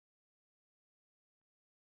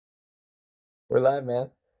We're live, man.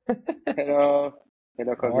 Hello,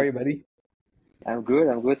 hello, How are Kobe. you, buddy? I'm good.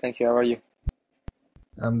 I'm good. Thank you. How are you?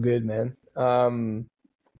 I'm good, man.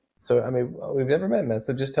 So I mean, we've never met, man.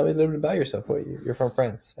 So just tell me a little bit about yourself. You're from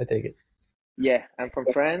France, I take it. Yeah, I'm from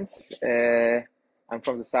France. I'm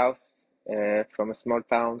from the south, from a small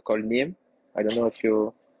town called Nîmes. I don't know if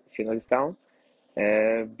you know this town.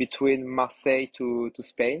 Between Marseille to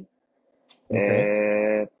Spain. Okay.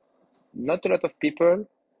 Uh, Not a lot of people.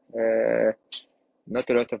 Uh, Not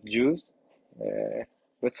a lot of Jews,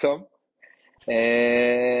 but some.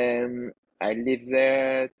 Um, I lived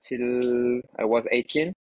there till I was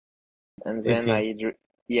 18, and then 18.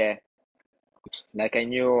 yeah, like I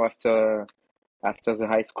knew after the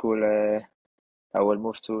high school, I will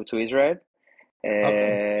move to Israel.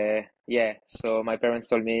 Okay. Yeah, so my parents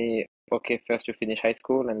told me, okay, first you finish high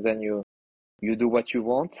school and then you do what you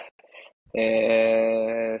want.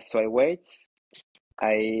 So I wait.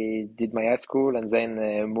 I did my high school and then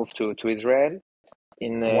moved to Israel.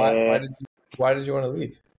 In Why did you want to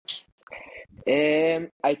leave?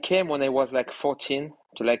 I came when I was like 14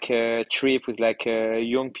 to like a trip with like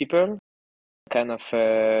young people, kind of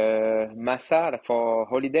massa like for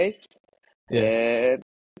holidays. Yeah.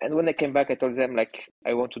 And when I came back, I told them like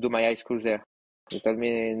I want to do my high school there. They told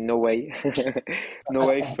me no way, no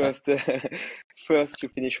way. First, first you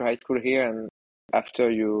finish your high school here, and after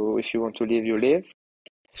if you want to leave, you leave.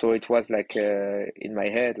 So it was like in my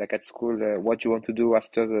head, like at school, what do you want to do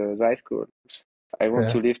after the high school? I want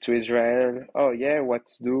Yeah. to leave to Israel. Oh yeah, what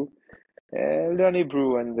to do? Learn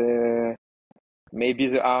Hebrew and maybe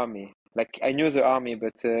the army. Like I knew the army,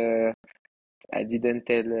 but I didn't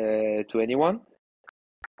tell to anyone.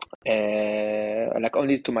 Like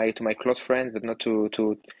only to my close friends, but not to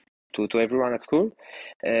everyone at school.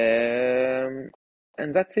 And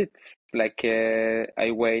that's it. Like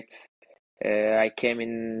I wait. I came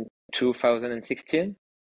in 2016,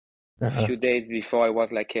 a Uh-huh. few days before I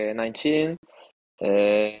was like 19.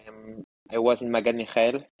 I was in Magad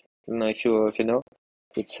Michael. I don't know if you know.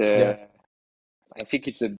 It's Yeah. I think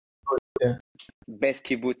it's the Yeah. best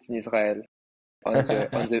kibbutz in Israel on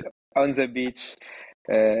the beach.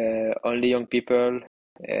 Only young people.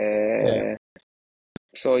 Yeah. Uh,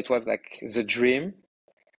 so it was like the dream.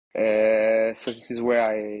 So this is where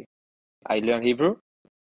I learned Hebrew,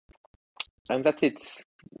 and that's it.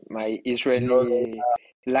 My You know, Israeli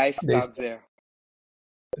life they starts say, there.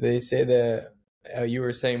 they say that you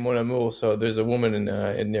were saying mon amour, so there's a woman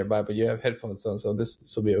in nearby, but you have headphones on, so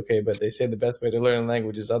this will be okay. But they say the best way to learn a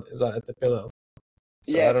language is at the pillow.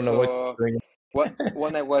 So I Yeah. don't know what So you're doing.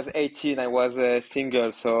 when I was 18, I was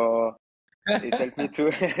single. So it helped me to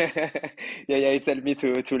yeah, it helped me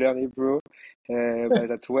to learn Hebrew by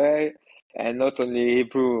that way, and not only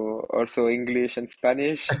Hebrew, also English and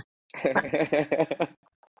Spanish.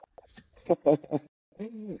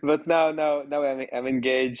 But now I'm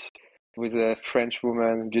engaged with a French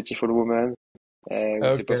woman, beautiful woman.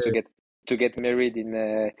 We're supposed Okay. to get married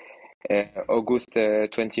in August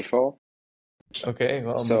 24. Okay.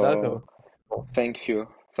 Well, Mazal So tov. thank you.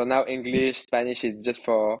 So now English, Spanish is just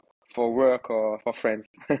for work or for friends.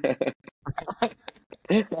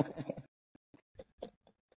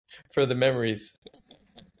 For the memories.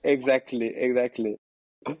 Exactly, exactly.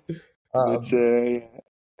 But Um,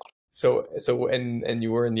 and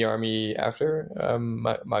you were in the army after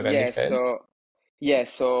Magan yeah, Michael?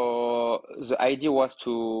 so the idea was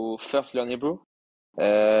to first learn Hebrew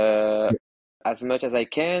uh, Yeah. as much as I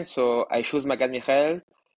can. So I chose Magan Michael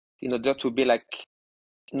in order to be like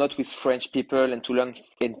not with French people and to learn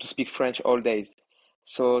and to speak French all days.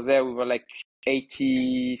 So there we were like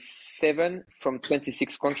 87 from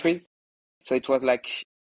 26 countries. So it was like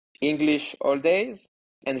English all days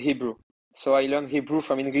and Hebrew. So I learned Hebrew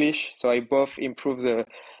from English. So I both improved the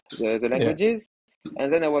Yeah. languages.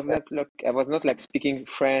 And then I was not like speaking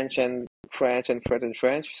French and French and French and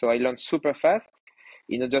French. So I learned super fast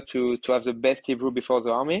in order to have the best Hebrew before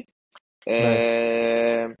the army. Nice.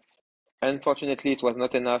 Uh, Unfortunately, it was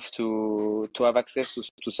not enough to have access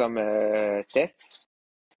to some tests.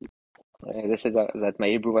 They said that my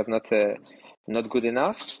Hebrew was not good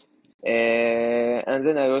enough. And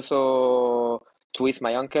then I also twist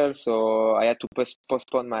my ankle, so I had to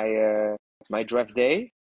postpone my draft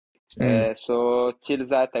day. Mm. So till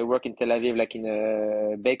that, I work in Tel Aviv, like in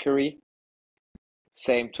a bakery,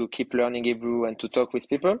 same to keep learning Hebrew and to talk with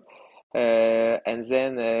people. And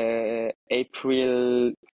then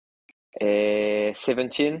April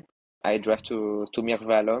 17, I draft to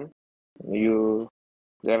Mirvalon. You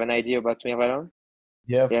do you have an idea about Mirvalon?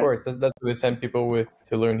 Yeah, of Yeah, course. That's what we send people with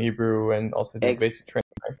to learn Hebrew and also do ex basic training,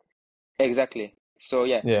 right? exactly. So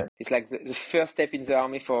yeah, Yeah. it's like the first step in the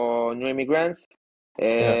army for new immigrants.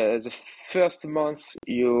 Yeah. The first month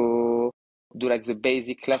you do like the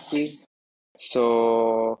basic classes.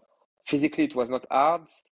 So physically it was not hard,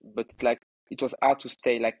 but like it was hard to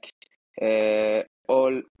stay like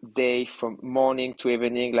all day from morning to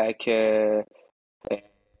evening, like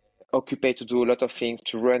occupied to do a lot of things,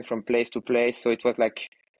 to run from place to place. So it was like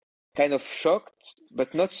kind of shocked,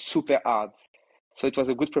 but not super hard. So it was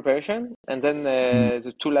a good preparation. And then Mm.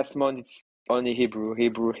 the 2 last months, it's only Hebrew,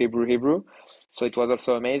 Hebrew, Hebrew, Hebrew. So it was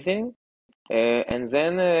also amazing. And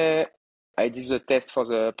then I did the test for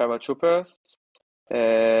the paratroopers.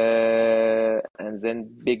 And then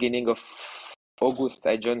beginning of August,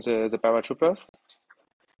 I joined the paratroopers.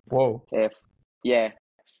 Whoa. Yeah,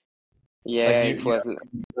 Like yeah, it was.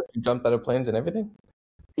 you jumped out of planes and everything?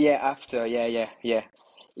 Yeah, after, yeah.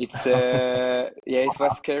 It's yeah, it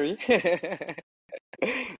was scary,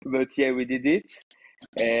 but yeah, we did it.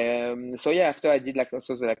 So yeah, after I did like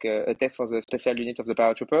also like a test for the special unit of the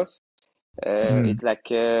paratroopers. Mm. It's like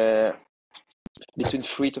between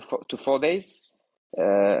 3 to 4 days.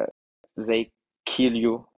 Uh, they kill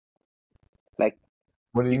you. Like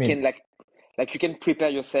What do you you mean? can like you can prepare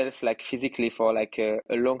yourself like physically for like a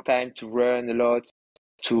long time to run a lot,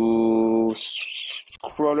 to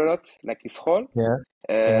scroll a lot, like it's scroll. Yeah.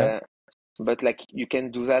 Yeah. Uh, but like you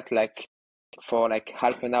can do that like for like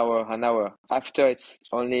half an hour, an hour. After it's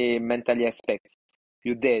only mentally aspects.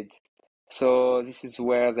 You dead. So this is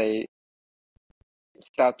where they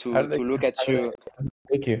start How do to look at how do you. they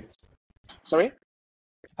break you? Sorry?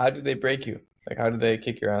 How did they break you? Like how did they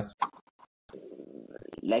kick your ass?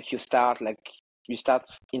 Like you start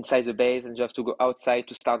inside the base and you have to go outside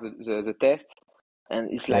to start the test.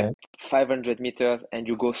 And it's like Yeah. 500 meters and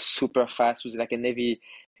you go super fast with like a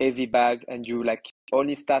heavy bag and you like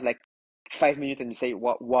only start like 5 minutes and you say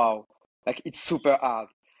wow, like it's super hard.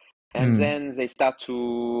 And Mm. then they start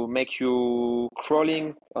to make you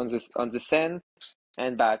crawling on the sand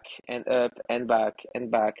and back and up and back and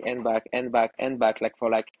back and back and back and back like for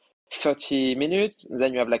like 30 minutes. And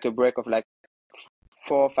then you have like a break of like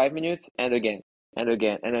 4 or 5 minutes and again and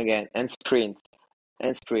again and again and sprint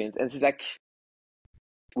and it's like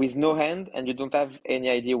with no hand and you don't have any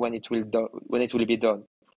idea when it will be done.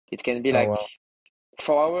 It can be Oh like wow.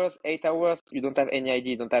 4 hours, 8 hours. You don't have any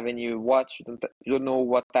idea. You don't have any watch. You don't know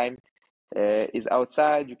what time is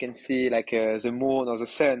outside. You can see like the moon or the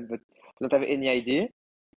sun, but you don't have any idea.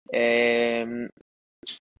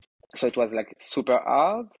 So it was like super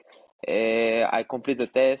hard. I complete the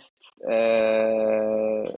test.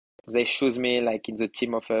 They choose me like in the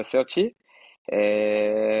team of 30,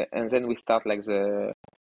 and then we start like the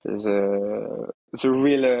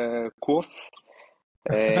real course.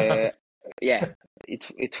 Yeah,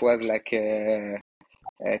 it was like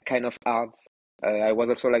kind of hard. I was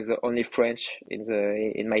also like the only French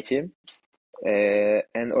in my team,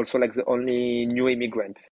 and also like the only new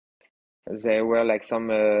immigrant. There were like some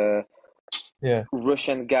Yeah.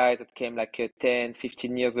 Russian guys that came like 10,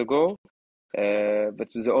 15 years ago. But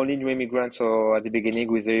the only new immigrant, so at the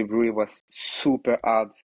beginning with the Hebrew, it was super hard.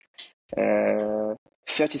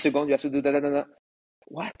 30 seconds, you have to do that.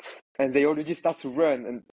 What? And they already start to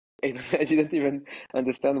run, and I didn't even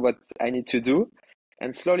understand what I need to do.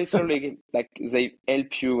 And slowly, like they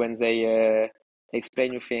help you and they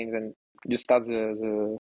explain you things, and you start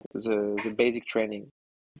the basic training.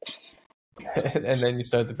 And then you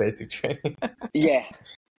start the basic training. Yeah,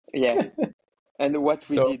 yeah. And what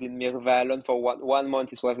we So did in Mirva alone for one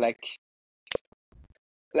month, it was like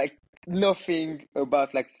nothing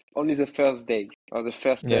about like only the first day or the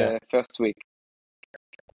yeah, first week.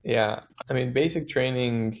 yeah. I mean, basic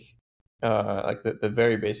training, like the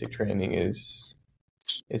very basic training is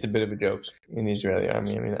it's a bit of a joke in the Israeli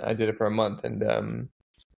army. I mean, I did it for a month, and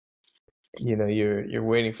you're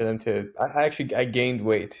waiting for them to. I gained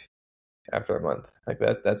weight after a month. Like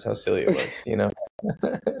that. That's how silly it was.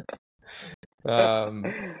 Um,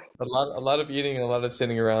 a lot of eating and a lot of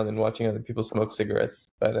sitting around and watching other people smoke cigarettes.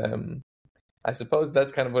 But I suppose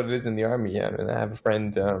that's kind of what it is in the army. Yeah, I mean, I have a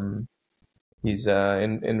friend. He's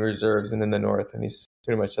in reserves and in the north, and he's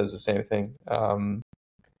pretty much does the same thing.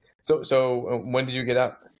 So when did you get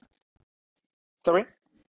out? Sorry,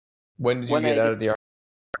 When did you when get out of the army?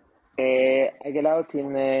 I get out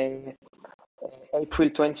in April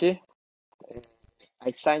 20.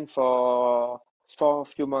 I signed for a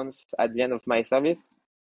few months at the end of my service.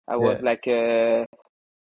 I was Yeah, like Krav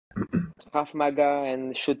Maga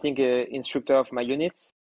and shooting instructor of my unit.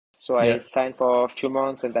 So I yeah, signed for a few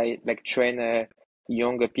months and I like train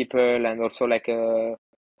younger people and also like a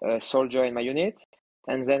soldier in my unit.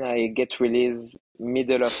 and then I get released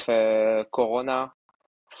middle of Corona.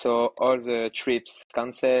 So all the trips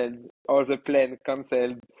canceled, all the plane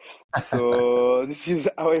canceled. So this is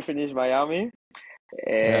how I finished my army.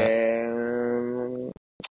 Yeah.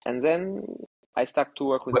 And then I start to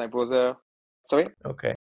work with my brother. Sorry?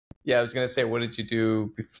 Okay. Yeah, I was gonna say, what did you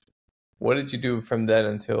do? What did you do from then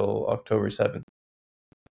until October 7th?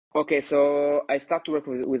 Okay, so I start to work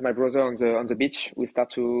with my brother on the beach. We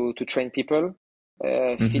start to train people,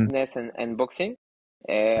 Mm-hmm. fitness and boxing.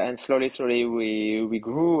 And slowly we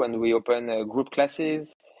grew and we opened group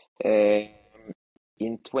classes.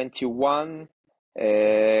 In 21,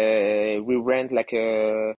 we rent like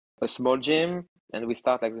a small gym and we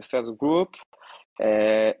start like the first group.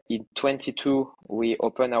 In 22, we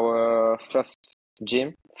open our first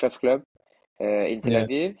gym, first club in Tel Yeah.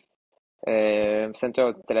 Aviv. Center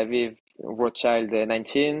of Tel Aviv, Rothschild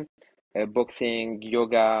 19, boxing,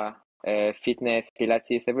 yoga, fitness,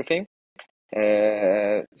 Pilates, everything.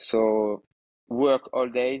 So work all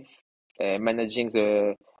days, managing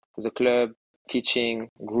the club, teaching,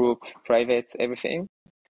 group, private, everything.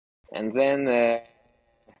 And then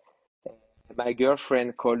my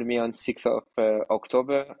girlfriend called me on 6th of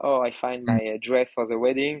October. Oh, I find my dress for the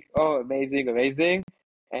wedding. Oh, amazing, amazing.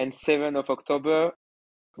 And 7th of October,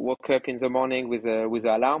 woke up in the morning with a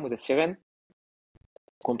alarm, with a siren,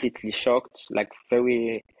 completely shocked, like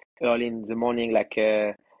very early in the morning, like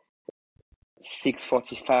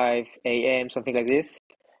 6:45 a.m., something like this.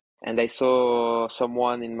 And I saw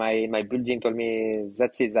someone in my building told me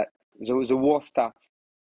that's it, that the war starts.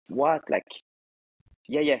 What? Like,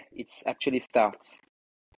 yeah, it's actually starts.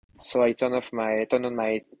 So I turn on my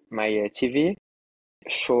TV.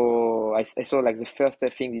 I saw like the first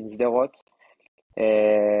thing in Sderot,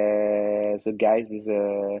 the guys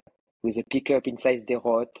with a pickup inside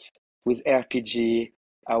Sderot with RPG.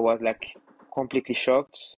 I was like completely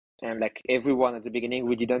shocked, and like everyone at the beginning,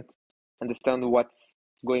 we didn't understand what's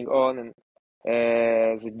going on, and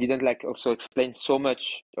they didn't like also explain so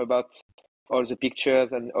much about all the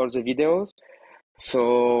pictures and all the videos.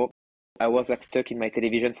 So I was like stuck in my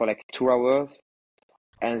television for like 2 hours,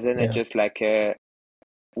 and then I Yeah. just like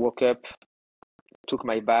woke up, took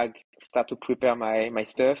my bag, start to prepare my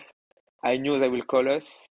stuff. I knew they will call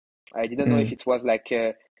us. I didn't know if it was like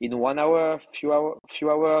in 1 hour, few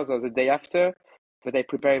hours, or the day after, but I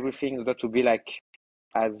prepare everything in order to be like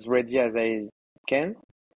as ready as I can,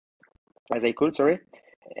 as I could, sorry.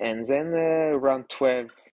 And then around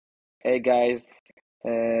 12, hey guys,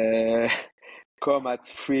 uh, come at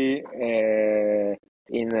 3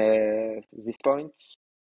 in this point.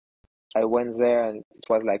 I went there and it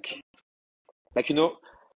was like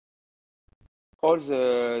all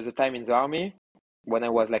the time in the army, when I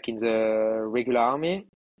was like in the regular army,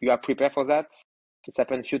 you are prepared for that. It's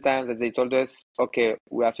happened a few times that they told us, okay,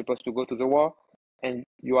 we are supposed to go to the war, and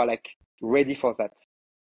you are like ready for that.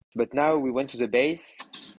 But now we went to the base,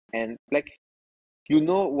 and like you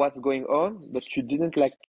know what's going on, but you didn't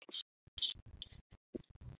like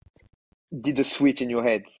did a switch in your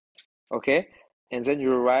head, okay? And then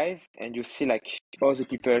you arrive and you see like all the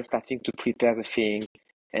people starting to prepare the thing,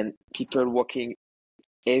 and people walking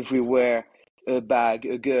everywhere, a bag,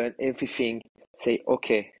 a gun, everything. Say,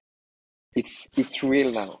 okay, it's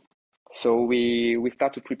real now. So we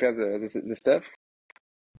start to prepare the stuff.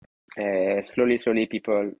 Slowly,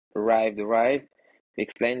 people arrive. We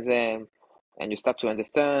explain them, and you start to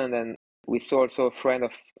understand. And we saw also a friend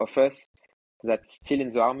of us that's still in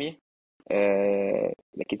the army.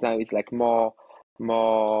 Like it's like more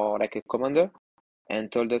like a commander,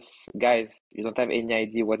 and told us, guys, you don't have any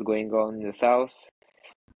idea what's going on in the south.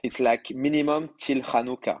 It's like minimum till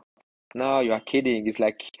Hanukkah. No, you are kidding. It's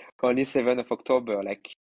like only 7th of October. Like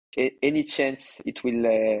any chance it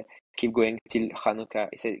will keep going till Hanukkah.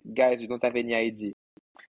 He said, guys, you don't have any idea.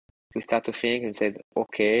 We start to think and said,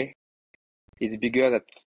 okay, it's bigger than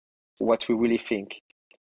what we really think.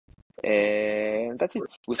 And that's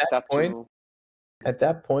it. We start Point to. At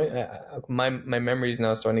that point, my memory is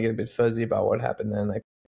now starting to get a bit fuzzy about what happened then. Like,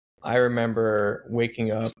 I remember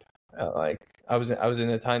waking up, like I was in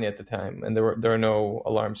Netanya at the time, and there are no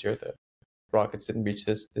alarms here. The rockets didn't reach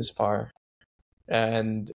this far,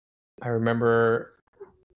 and I remember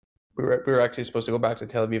we were actually supposed to go back to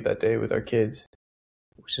Tel Aviv that day with our kids,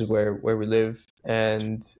 which is where we live.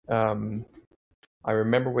 And I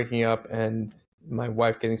remember waking up and my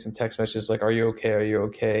wife getting some text messages like, "Are you okay? Are you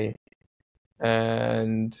okay?"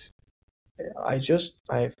 And I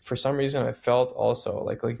for some reason I felt also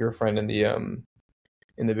like your friend in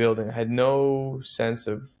the building. I had no sense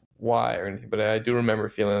of why or anything, but I do remember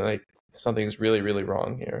feeling like something's really, really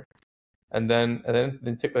wrong here. and then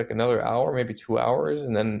it took like another hour, maybe 2 hours,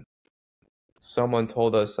 and then someone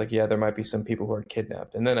told us like, yeah, there might be some people who are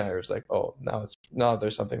kidnapped, and then I was like, oh, now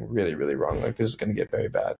there's something really, really wrong. Like this is going to get very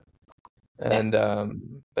bad. Yeah. And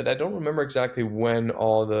but I don't remember exactly when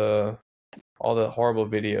all the horrible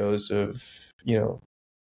videos of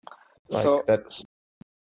like So that,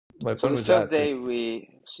 like so when the was first that? day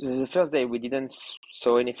we didn't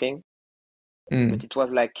saw anything, but Mm, it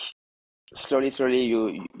was like slowly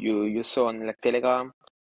you saw on like Telegram.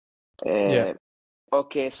 yeah, Uh,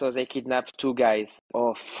 okay, so they kidnapped two guys.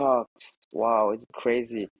 Oh fuck! Wow, it's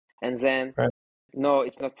crazy. And then right, no,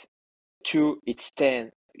 it's not two, it's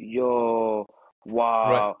 10. Yo,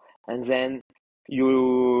 right, wow. And then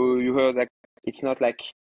you heard like it's not like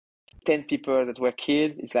 10 people that were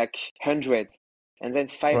killed, it's like 100, and then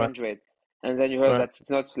right, 500. And then you heard right. that it's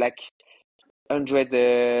not like 100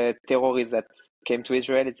 terrorists that came to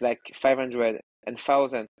Israel, it's like 500 and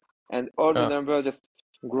 1,000. And all the Uh, number just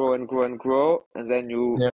grow and grow and grow. And then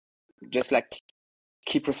you yeah, just like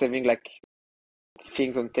keep receiving like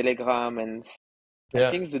things on Telegram. And I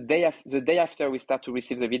yeah, think the day after we start to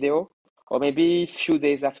receive the video, or maybe few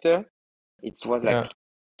days after, it was like yeah,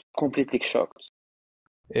 completely shocked.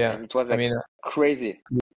 yeah. And it was I like mean, crazy.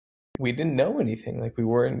 we didn't know anything. Like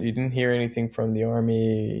you didn't hear anything from the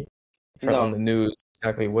army, from on No, the news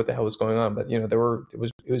exactly what the hell was going on. But it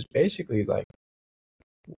was basically like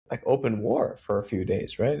open war for a few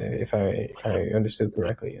days, right? If I understood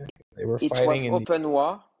correctly, they were it was fighting in the open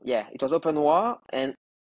war. Yeah, it was open war, and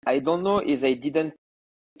I don't know if they didn't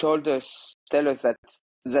tell us that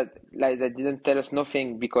like they didn't tell us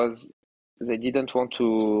nothing because they didn't want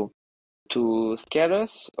to scare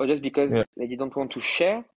us, or just yeah, because they didn't want to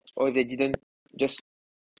share, or they didn't just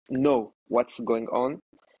know what's going on.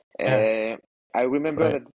 yeah, I remember right,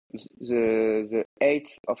 that the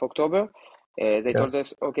 8th of October, they yeah, told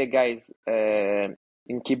us, okay, guys,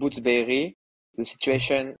 in Kibbutz Be'eri, the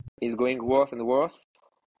situation is going worse and worse.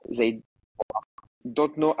 They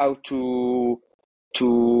don't know how to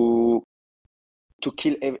to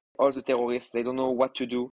kill all the terrorists. They don't know what to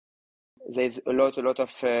do. There's a lot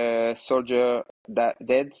of soldier that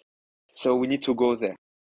dead, so we need to go there.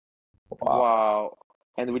 wow, Wow.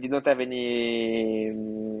 And we did not have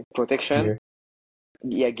any protection, here,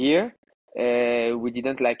 yeah, gear. We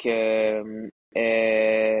didn't like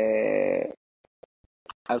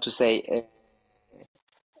how to say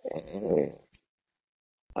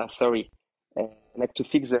sorry, like to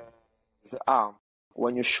fix the arm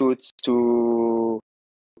when you shoot to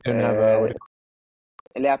didn't have a uh,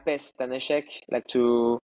 l'APS, un échec, like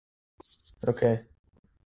to. okay,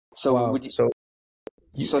 So wow. So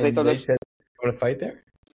so they and told they us, said you want to fight there?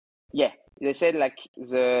 yeah, they said like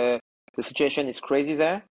the situation is crazy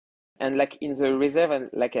there, and like in the reserve, and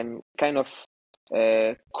like I'm kind of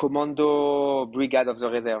commando brigade of the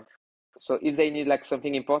reserve. So if they need like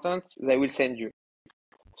something important, they will send you.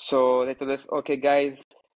 So they told us, okay, guys,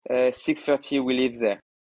 6:30 we leave there.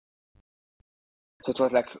 So it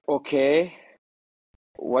was like, okay,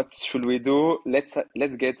 what should we do? Let's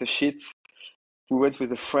get a sheet. We went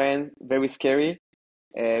with a friend, very scary.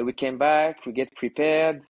 We came back, we get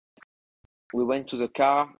prepared. We went to the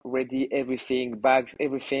car, ready everything, bags,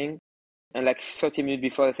 everything. And like 30 minutes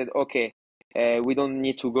before, they said, okay, we don't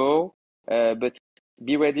need to go, but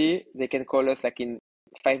be ready. They can call us like in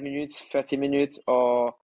 5 minutes, 30 minutes,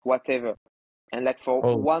 or whatever. And like for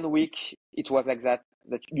Oh, 1 week, it was like that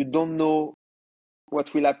you don't know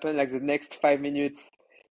what will happen like the next 5 minutes.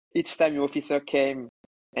 Each time your officer came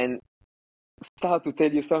and start to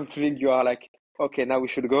tell you something, you are like, okay, now we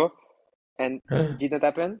should go. And it didn't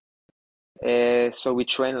happen. So we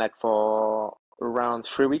trained like for around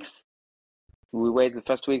 3 weeks. We wait the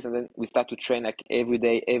first weeks, and then we start to train like every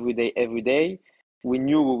day, every day, every day. We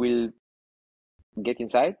knew we will get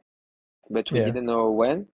inside, but we yeah, didn't know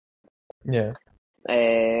when. yeah,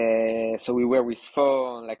 So we were with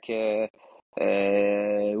phone, like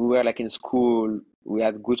we were like in school. We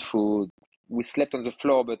had good food. We slept on the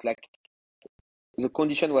floor, but like the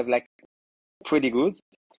condition was like pretty good.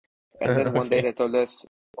 And then one day okay, they told us,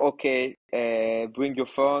 okay, bring your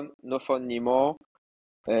phone, no phone anymore.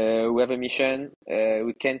 We have a mission.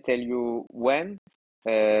 We can't tell you when,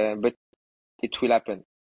 but it will happen.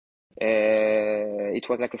 It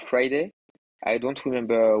was like a Friday. I don't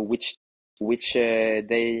remember which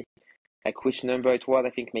day, like which number it was. I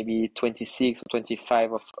think maybe 26 or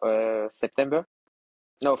 25 of September.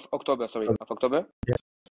 No, of October. Sorry, of October. yeah,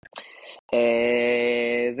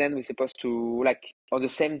 Then we're supposed to like on the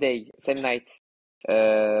same day, same night.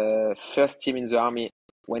 First team in the army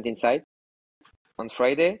went inside on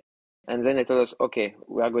Friday, and then they told us, okay,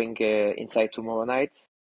 we are going inside tomorrow night.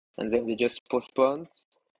 and then they just postponed,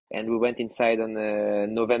 and we went inside on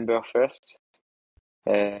November 1st,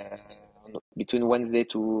 between Wednesday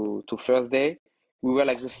to Thursday. We were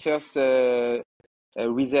like the first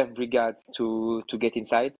reserve brigade to get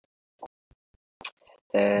inside.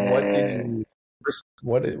 What did you first?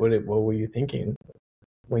 What were you thinking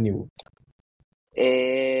when you?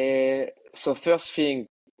 So first thing,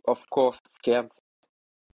 of course, scared.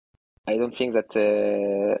 I don't think that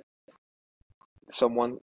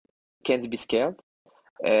someone can't be scared,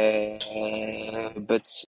 but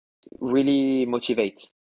really motivate.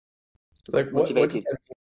 Like what does Motivated. that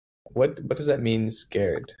what does that mean?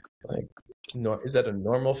 Scared? Like, no, is that a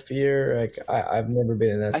normal fear? Like I've never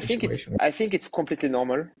been in that situation. I think it's completely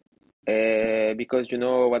normal, because you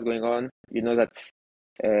know what's going on. You know that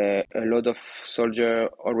a lot of soldiers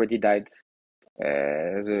already died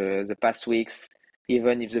the past weeks.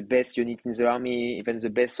 Even if the best unit in the army, even the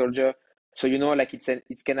best soldier. So you know, like it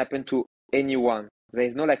can happen to anyone. There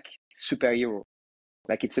is no like superhero.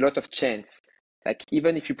 Like it's a lot of chance. Like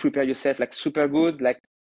even if you prepare yourself like super good, like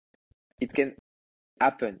it can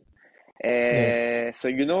happen. Yeah. So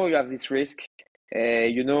you know you have this risk.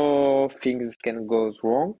 You know things can go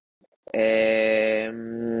wrong.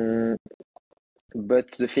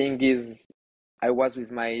 But the thing is, I was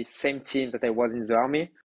with my same team that I was in the army,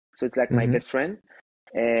 so it's like my Mm-hmm. best friend.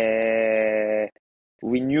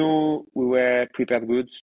 We knew we were prepared good,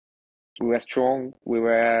 we were strong, we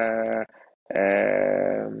were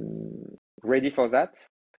ready for that.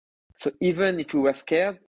 So even if we were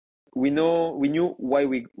scared, we knew why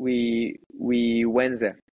we went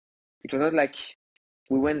there. It was not like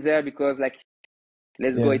we went there because like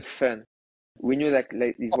let's go, Yeah. it's fun. We knew like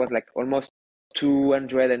this was like almost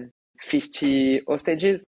 250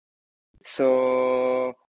 hostages,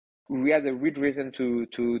 so we had a good reason to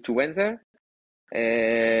went there,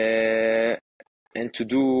 and to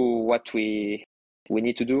do what we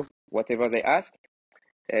need to do, whatever they ask.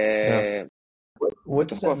 Yeah. What But of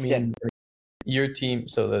does that course, yeah. mean? Your team,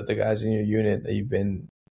 so that the guys in your unit that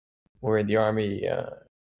were in the army, and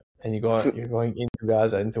So you're going into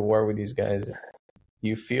Gaza into war with these guys. Do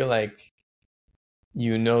you feel like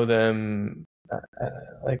you know them,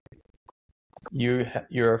 like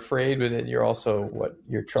you're afraid with it? You're also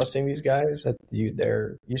you're trusting these guys that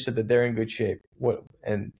you said that they're in good shape.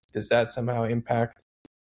 And does that somehow impact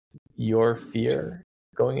your fear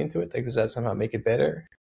going into it? Like, does that somehow make it better?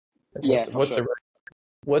 Like, yeah, for sure,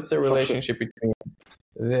 what's the for sure. relationship between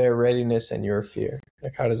their readiness and your fear?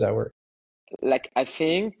 Like, how does that work? Like I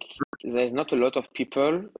think there's not a lot of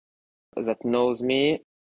people that knows me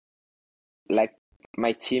like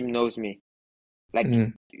my team knows me. Like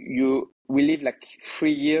Mm, we live like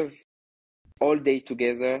 3 years all day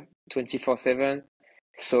together, 24/7.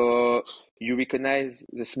 So you recognize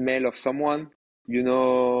the smell of someone, you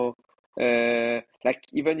know, like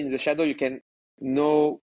even in the shadow, you can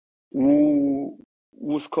know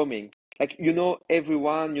who's coming. Like you know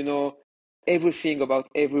everyone, you know everything about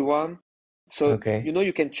everyone. So okay. you know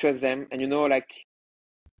you can trust them, and you know like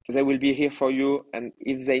they will be here for you. And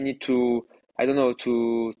if they need to, I don't know,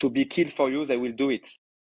 to be killed for you, they will do it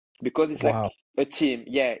because it's like Wow. a team.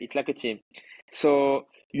 Yeah, it's like a team. So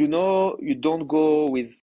you know you don't go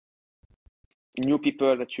with new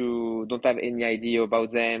people that you don't have any idea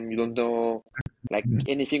about them. You don't know like Mm-hmm.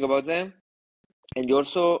 anything about them, and you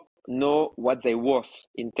also know what they worth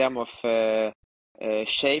in terms of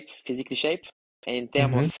shape, physically shape, and in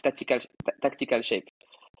terms Mm-hmm. of tactical shape.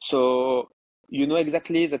 So you know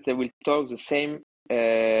exactly that they will talk the same,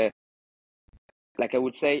 like I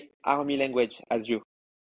would say, army language as you.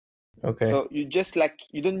 Okay. So you just like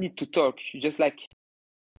you don't need to talk. You just like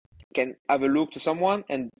can have a look to someone,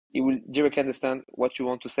 and he will directly understand what you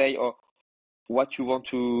want to say or what you want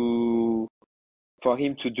to for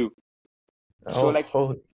him to do. So Oh, like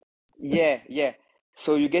holy. yeah.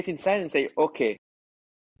 So you get inside and say, okay,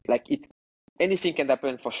 like anything can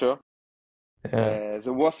happen for sure. Yeah.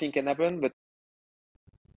 The worst thing can happen, but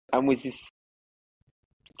I'm with this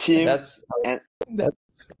team, That's and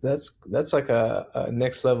that's like a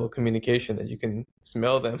next level communication that you can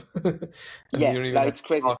smell them, and you yeah, don't even like have it's to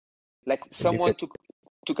crazy. talk. Like And you can. someone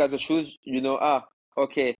took out the shoes, you know,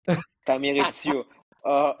 okay, Tamir, it's you.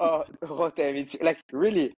 Rotem, it's you. Like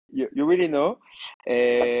really, you really know,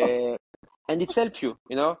 and it's help you,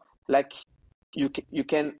 you know, like you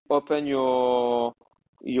can open your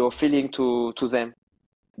feeling to them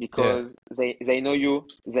Yeah. because they know you,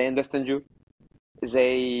 they understand you,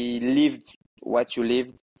 they lived what you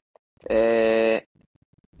lived. Uh,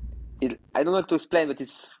 I don't know how to explain, but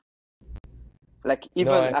it's like No,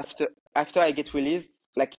 even after I get released,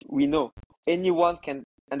 like we know anyone can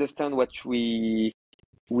understand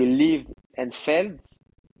we lived and felt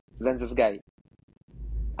than the sky.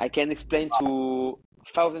 I can explain to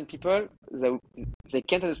 1,000 people, they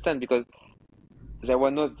can't understand because they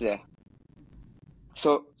were not there.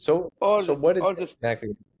 So So all so what is all it the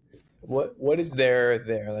exactly? What is there?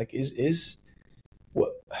 Like is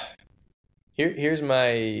what here's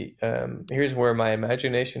my here's where my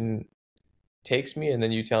imagination takes me, and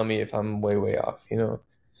then you tell me if I'm way off, you know?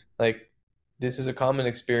 Like this is a common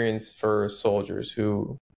experience for soldiers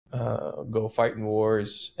who go fight in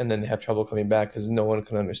wars and then they have trouble coming back because no one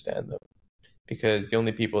can understand them. Because the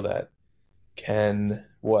only people that can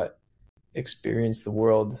experience the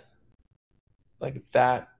world like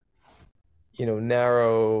that, you know,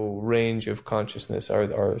 narrow range of consciousness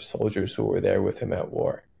are soldiers who were there with him at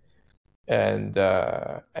war. And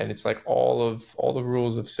it's like all the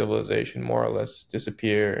rules of civilization more or less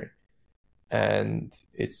disappear, and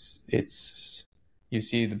it's you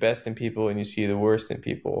see the best in people and you see the worst in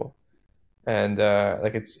people, and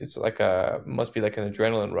like it's like a must be like an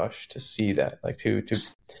adrenaline rush to see that, like to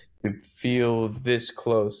feel this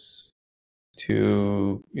close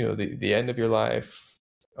to, you know, the end of your life,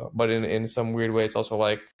 but in some weird way it's also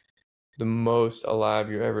like the most alive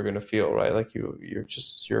you're ever going to feel, right? Like you're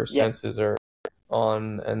just your yeah senses are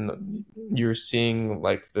on, and you're seeing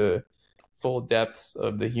like the full depths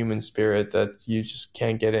of the human spirit that you just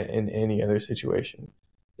can't get it in any other situation.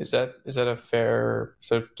 Is that a fair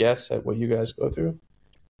sort of guess at what you guys go through?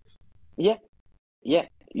 yeah yeah.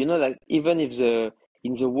 You know that even if the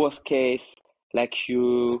in the worst case, like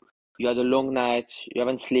you had a long night, you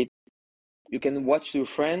haven't slept, you can watch your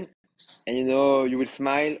friend, and you know you will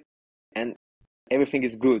smile, and everything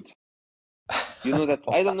is good. You know that,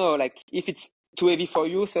 I don't know, like if it's too heavy for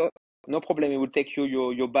you, so no problem, he will take you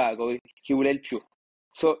your bag, or he will help you.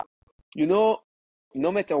 So you know,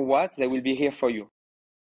 no matter what, they will be here for you.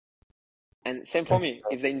 And same for That's me.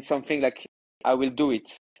 If they need something, like I will do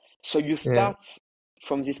it. So you yeah. start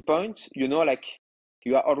from this point, you know, like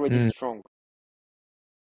you are already Mm, strong.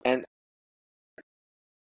 And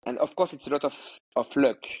of course it's a lot of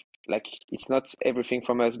luck. Like it's not everything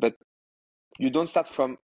from us, but you don't start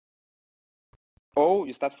from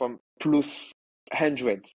you start from plus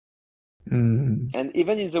 100. mm, And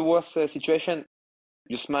even in the worst situation,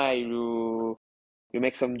 you smile, you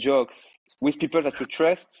make some jokes with people that you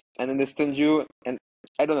trust and understand you. And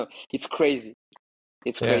I don't know, it's crazy.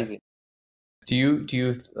 It's yeah. crazy. Do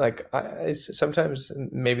you like sometimes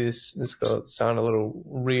maybe this will sound a little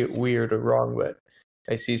weird or wrong, but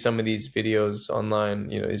I see some of these videos online,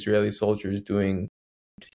 you know, Israeli soldiers doing,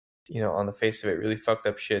 you know, on the face of it, really fucked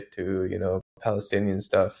up shit to, you know, Palestinian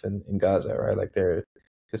stuff in Gaza, right? Like they're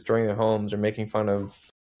destroying their homes or making fun of,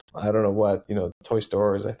 I don't know what, you know, toy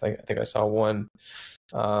stores. I think I saw one.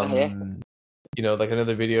 Yeah. Um, you know, like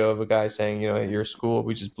another video of a guy saying, you know, your school,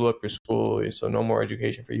 we just blew up your school, so no more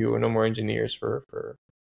education for you, or no more engineers for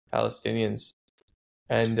Palestinians.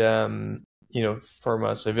 And you know, from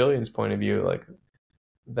a civilian's point of view, like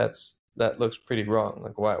that looks pretty wrong.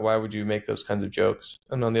 Like why would you make those kinds of jokes?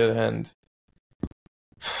 And on the other hand,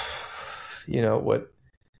 you know what,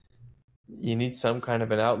 you need some kind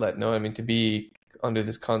of an outlet. No, I mean, to be under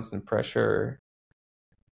this constant pressure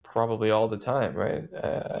probably all the time, right?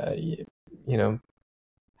 You know,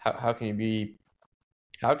 how can you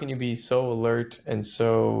be so alert and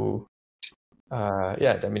so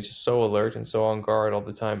yeah, I mean, just so alert and so on guard all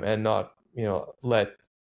the time and not, you know, let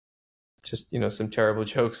just, you know, some terrible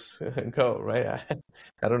jokes go, right?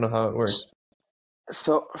 I don't know how it works.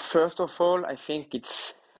 So first of all, I think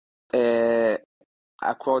it's uh,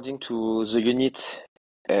 according to the unit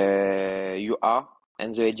you are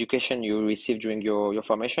and the education you receive during your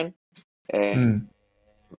formation. Uh, Mm,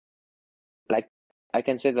 like I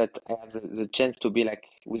can say that I have the chance to be like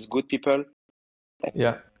with good people, like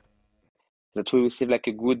yeah. that we receive like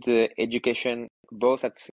a good education both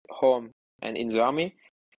at home and in the army.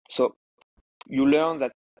 So you learn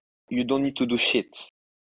that you don't need to do shit,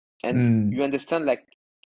 and Mm, you understand like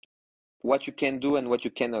what you can do and what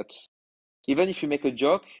you cannot. Even if you make a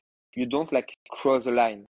joke, you don't like cross the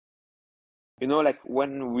line. You know, like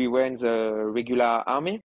when we were in the regular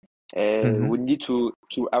army, we mm-hmm, need to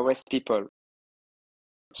arrest people.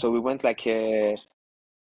 So we went like in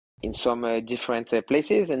some different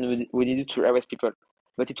places, and we needed to arrest people.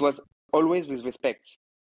 But it was always with respect,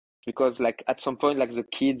 because like at some point, like the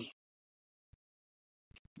kids,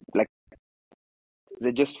 like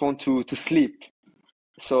they just want to sleep.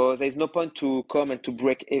 So there's no point to come and to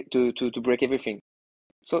break to break everything.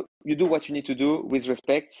 So you do what you need to do with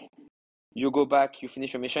respect. You go back, you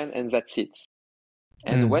finish your mission, and that's it.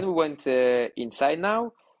 And mm, when we went inside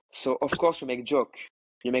now, so of course you make joke,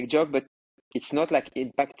 but it's not like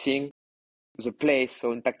impacting the place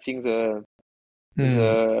or impacting Hmm.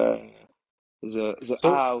 the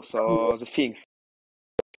So house or the things.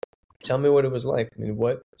 tell me what it was like. I mean,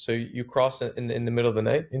 what? So you crossed in the middle of the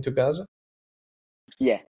night into Gaza?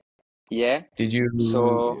 Yeah, yeah. Did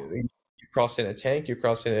So you cross in a tank? You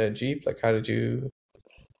cross in a jeep? Like how did you?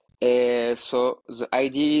 so the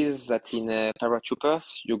idea is that in paratroopers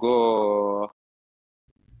you go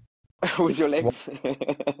with your What? legs.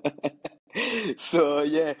 So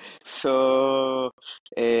yeah, so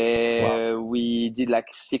Wow, we did like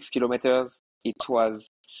 6 kilometers. It was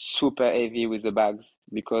super heavy with the bags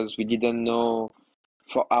because we didn't know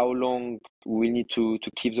for how long we need to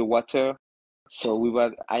keep the water. So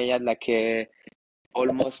I had like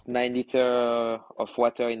almost 9 liter of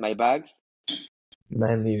water in my bags.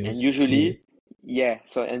 nine And liters. usually, Jesus. yeah,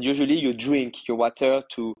 so and usually you drink your water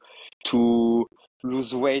to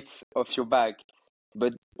lose weight of your bag.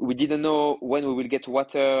 But we didn't know when we will get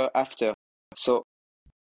water after. So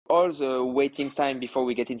all the waiting time before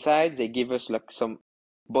we get inside, they give us like some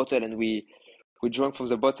bottle and we drank from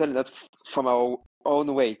the bottle, not from our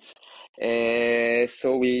own weight.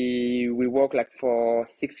 So we walked like for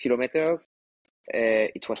 6 kilometers.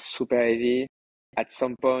 It was super heavy. At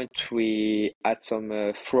some point, we had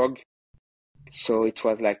some frog, so it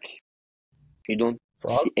was like you don't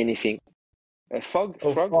Frog? see anything. Oh, Frog,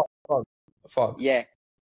 fog. yeah,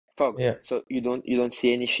 fog. Yeah. So you don't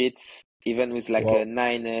see any shits, even with like a Well,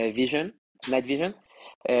 night vision.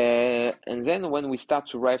 And then when we start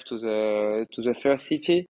to arrive to the first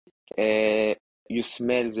city, you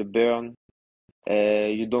smell the burn.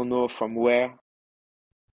 You don't know from where.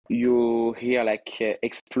 You hear like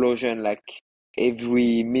explosion like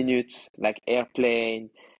every minute, like airplane,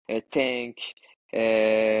 tank,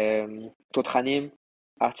 totranim,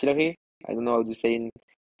 artillery. I don't know how to say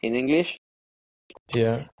in English.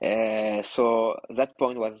 yeah. So that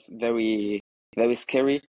point was very, very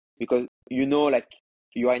scary because like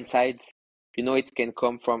you are inside, it can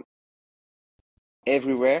come from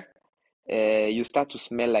everywhere. You start to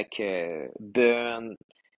smell like burn,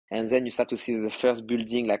 and then you start to see the first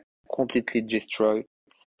building like completely destroyed.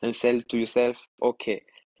 And say to yourself, okay,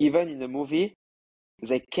 even in a movie,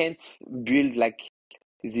 they can't build like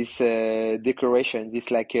this decoration, this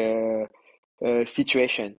like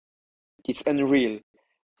situation. It's unreal.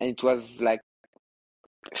 And it was like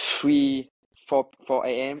 3, 4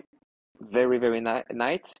 a.m., very, very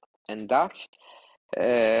night and dark.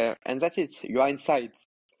 And that's it. You are inside.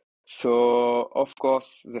 So, of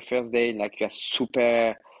course, the first day, like you're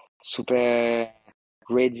super, super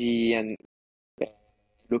ready and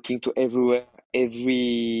looking to everywhere,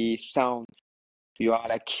 every sound. You are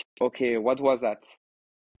like, okay, what was that?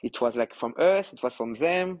 It was like from us, it was from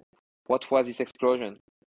them. What was this explosion?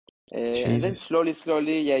 And then Jesus. slowly,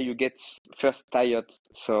 slowly, yeah, you get first tired.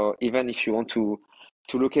 So even if you want to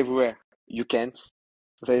look everywhere, you can't.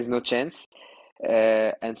 There is no chance.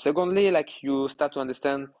 And secondly, like you start to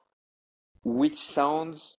understand which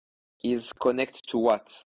sounds is connected to what.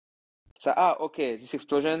 So okay, this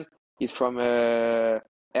explosion is from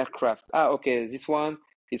aircraft. Okay, this one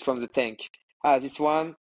is from the tank. This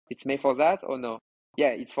one it's made for that or no? Yeah,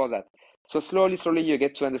 it's for that. So slowly, slowly you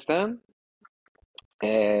get to understand.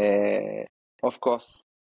 Of course,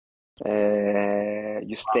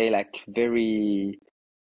 you stay like very,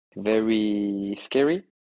 very scary.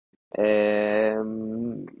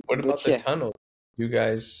 What about But the yeah, tunnels? You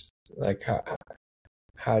guys like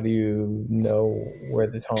how do you know where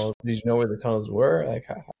the tunnels? Did you know where the tunnels were? Like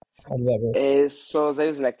how does that work? so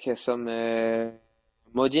there's like some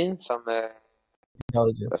modding, some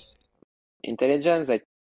Intelligence. intelligence that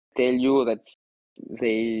tell you that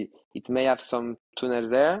it may have some tunnel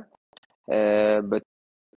there, but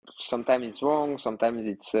sometimes it's wrong, sometimes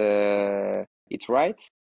it's right,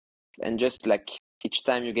 and just like each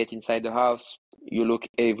time you get inside the house, you look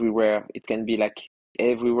everywhere. It can be like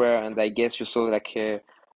everywhere, and I guess you saw like a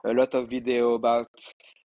lot of video about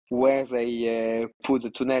where they put the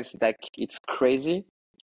tunnels. Like it's crazy,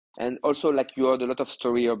 and also like you heard a lot of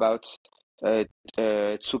story about uh,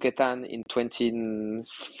 Tsuketan in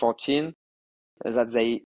 2014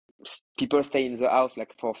 that people stay in the house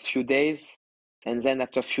like for a few days, and then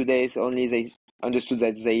after a few days only they understood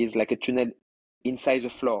that there is like a tunnel inside the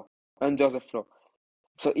floor, under the floor.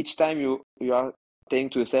 So each time you are saying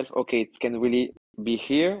to yourself, okay, it can really be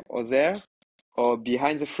here or there, or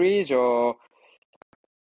behind the fridge or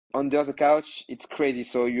under the couch. It's crazy.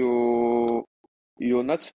 So you're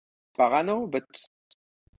not parano, but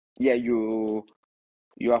yeah, you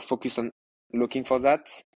are focused on looking for that.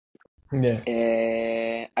 Yeah.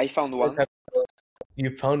 I found You guys one. have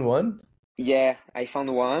you found one? Yeah, I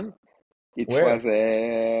found one. It Where? was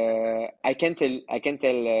I can't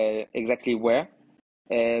tell exactly where,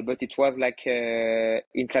 but it was like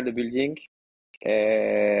inside the building.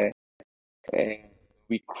 Uh, uh,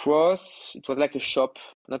 we cross. It was like a shop,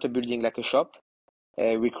 not a building, like a shop.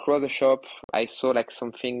 We crossed the shop. I saw like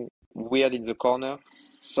something weird in the corner,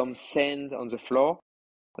 some sand on the floor,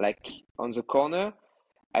 like on the corner.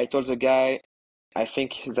 I told the guy, I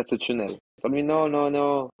think that's a tunnel. Told me, no, no,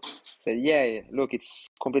 no. Said, yeah, look, it's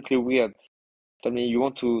completely weird. Told me, you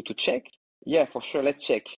want to check? Yeah, for sure, let's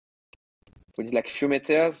check. We did like a few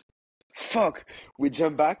meters. Fuck! We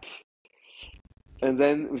jumped back, and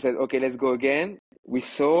then we said, okay, let's go again. We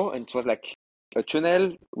saw, and it was like a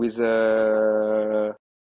tunnel with the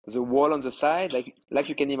wall on the side, like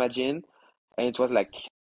you can imagine. And it was like,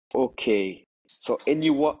 okay, so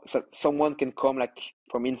someone can come like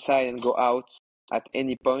from inside and go out at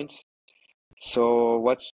any point. So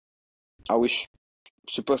what are we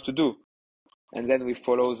supposed to do? And then we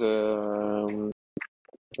follow the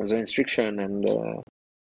instruction, and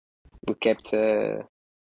we kept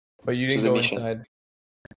But you to didn't the go mission. inside.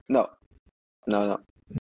 No, no, no,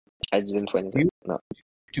 I didn't went inside. You No.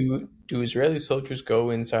 do Israeli soldiers go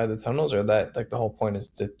inside the tunnels, or that like the whole point is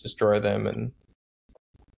to destroy them? And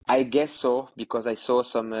I guess so because I saw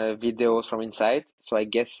some videos from inside, so I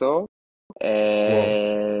guess so. whoa,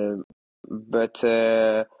 But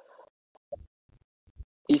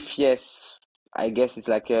if yes, I guess it's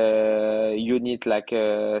like a unit like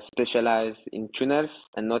specialized in tunnels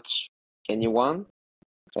and not anyone.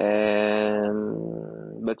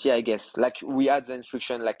 But yeah, I guess like we had the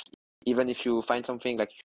instruction like even if you find something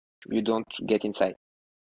like you don't get inside.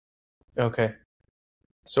 okay.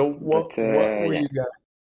 So But yeah.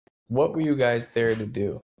 what were you guys there to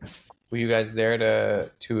do? Were you guys there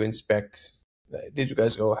to inspect? Did you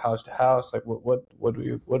guys go house to house? Like what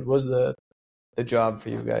was the job for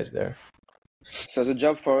you guys there? So the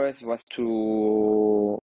job for us was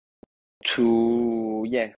to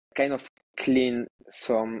yeah kind of clean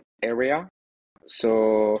some area.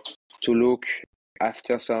 So to look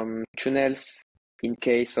after some tunnels in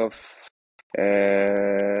case of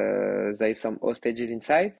there is some hostages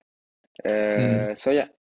inside. Mm, So yeah,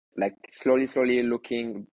 like slowly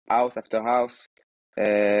looking house after house,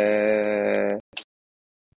 uh,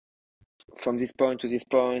 from this point to this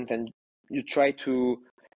point, and you try to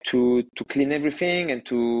clean everything and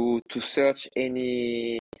to search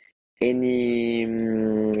any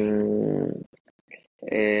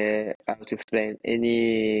how to explain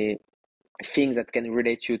any thing that can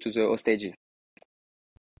relate you to the hostages.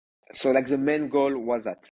 So like the main goal was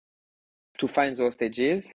that to find the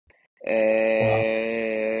hostages. wow.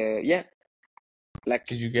 Yeah, like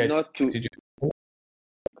Did you get not to. did you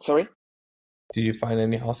Sorry, did you find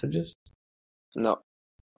any hostages? no.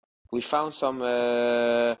 We found some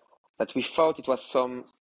that we thought it was some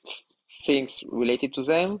things related to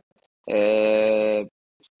them, uh,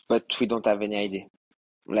 but we don't have any idea.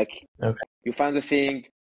 Like Okay. you find the thing,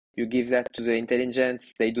 you give that to the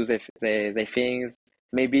intelligence, they do their things.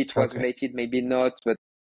 Maybe it was Okay. related, maybe not, but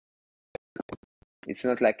it's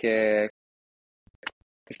not like it's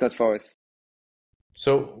not for us.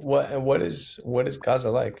 So what is Gaza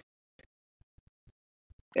like?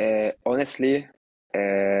 Honestly,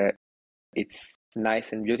 uh, it's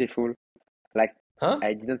nice and beautiful. Like Huh?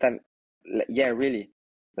 I didn't have, yeah, really.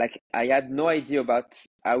 Like I had no idea about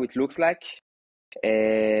how it looks like,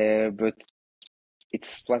 but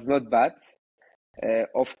it was not bad.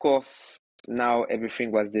 Of course, now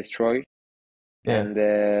everything was destroyed, Yeah.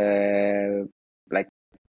 and like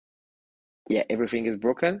yeah, everything is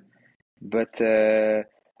broken. But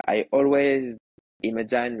I always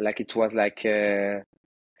imagine like it was like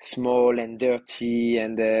small and dirty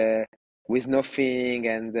and with nothing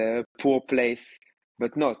and poor place,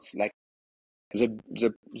 but not like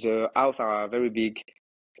the house are very big.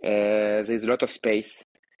 There's a lot of space.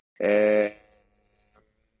 Uh,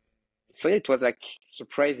 so yeah, it was like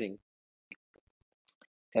surprising.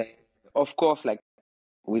 Uh, of course, like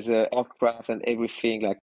with the aircraft and everything,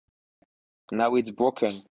 like now it's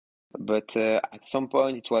broken. But at some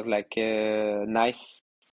point, it was like nice.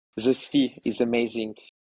 The sea is amazing.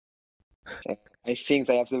 Uh, I think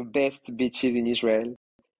they have the best beaches in Israel,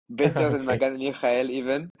 better than Okay. Magan Michael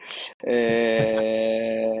even.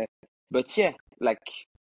 Uh, but yeah, like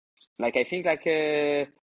I think like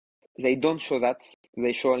they don't show that.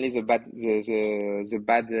 They show only the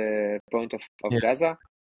bad point of Yeah. Gaza.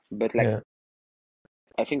 But like Yeah.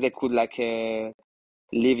 I think they could like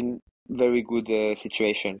live in very good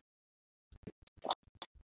situation.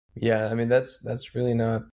 Yeah. I mean that's really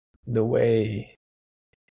not the way.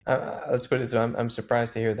 let's put it so I'm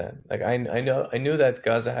surprised to hear that. Like I knew that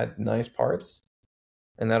Gaza had nice parts,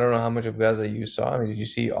 and I don't know how much of Gaza you saw. I mean, did you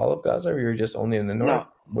see all of Gaza, or you were just only in the north? No,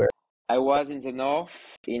 Where? I was in the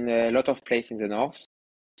north, in a lot of places in the north.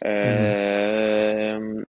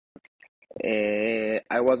 Mm-hmm.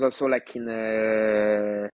 I was also like in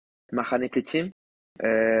Machane Plitim,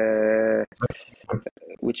 uh,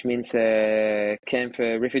 which means camp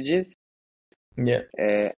refugees. Yeah.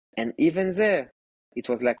 And even there, it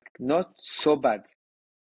was like not so bad.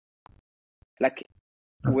 Like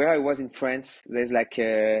where I was in France, there's like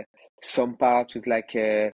some part with like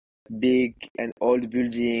a big and old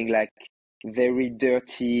building, like very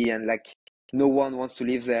dirty, and like no one wants to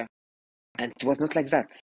live there. And it was not like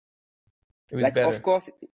that. It was Like, of better. course,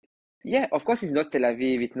 yeah, of course, it's not Tel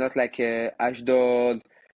Aviv, it's not like Ashdod,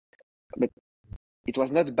 but it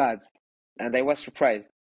was not bad. And I was surprised.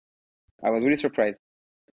 I was really surprised.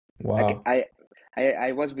 Like, Wow.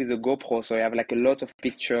 I was with a GoPro, so I have like a lot of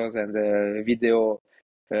pictures and video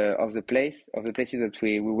of the places that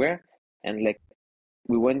we were. And like,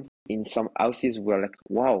 we went in some houses, we were like,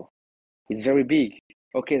 wow, it's very big.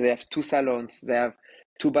 Okay, they have two salons, they have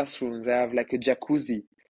two bathrooms, they have like a jacuzzi,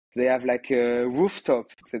 they have like a rooftop.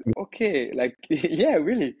 I said, okay, like, yeah,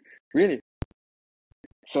 really, really.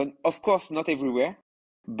 So, of course, not everywhere,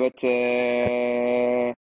 but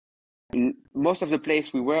most of the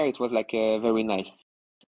place we were, it was like very nice.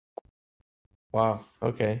 Wow.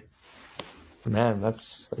 Okay. Man, Yeah,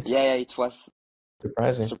 that's it was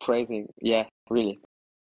surprising. surprising. Yeah, really.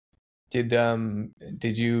 Did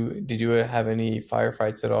you have any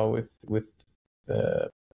firefights at all with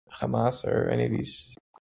Hamas or any of these?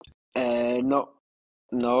 No,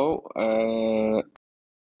 no.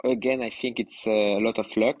 Again, I think it's a lot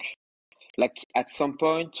of luck. Like at some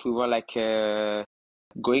point, we were like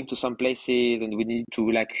going to some places, and we need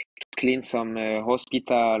to like clean some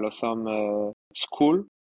hospital or some school.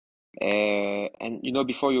 And you know,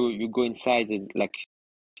 before you go inside, like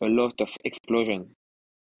a lot of explosion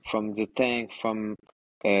from the tank, from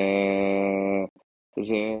the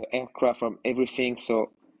aircraft, from everything.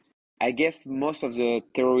 So I guess most of the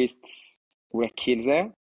terrorists were killed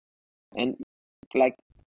there, and like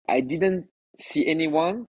I didn't see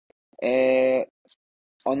anyone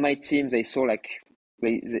on my team. They saw like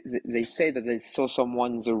they say that they saw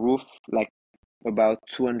someone in the roof, like about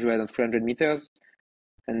 200 and 300 meters,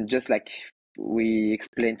 and just like we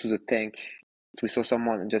explained to the tank, we saw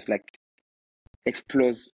someone and just like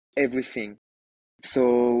explodes everything.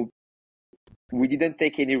 So we didn't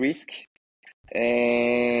take any risk.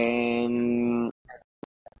 Um,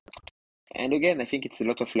 and again, I think it's a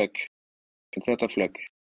lot of luck. It's a lot of luck.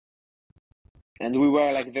 And we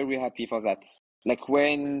were like very happy for that. Like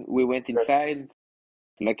when we went inside,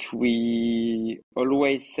 like we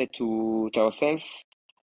always said to ourselves,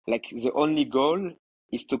 like the only goal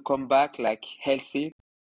is to come back like healthy,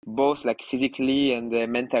 both like physically and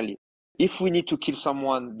mentally. If we need to kill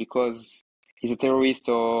someone because he's a terrorist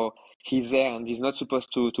or he's there and he's not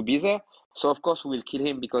supposed to be there, so of course we will kill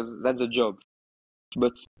him because that's the job.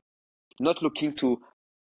 But not looking to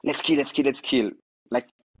let's kill, let's kill, let's kill. Like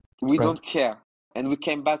we Right. don't care, and we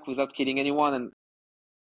came back without killing anyone, and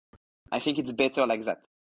I think it's better like that.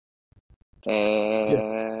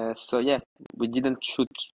 Yeah. So yeah, we didn't shoot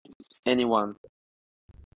anyone.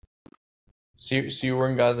 So you were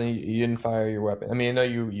in Gaza and you didn't fire your weapon. I mean, I know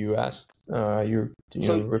you asked you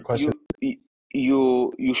So requested.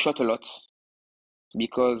 you shot a lot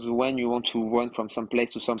because when you want to run from some place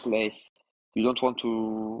to some place, you don't want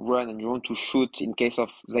to run and you want to shoot in case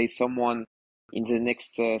of there is someone in the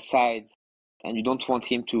next side, and you don't want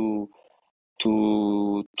him to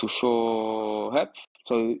show up.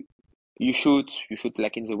 So you shoot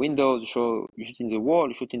like in the windows, you shoot in the wall,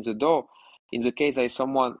 you shoot in the door. In the case there is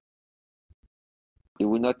someone, you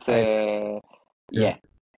will not. I yeah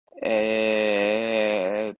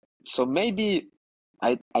Yeah. Uh, so maybe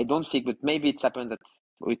I don't think, but maybe it's happened that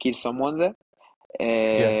we kill someone there.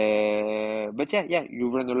 yeah But yeah, you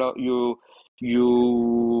run a lot,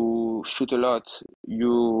 you shoot a lot,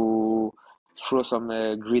 you throw some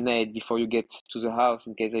grenade before you get to the house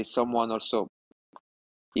in case there's someone also.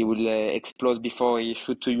 He will explode before he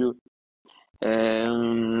shoot to you.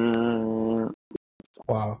 Um,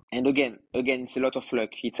 wow and again, it's a lot of luck.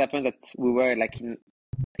 It's happened that we were like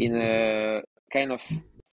in a kind of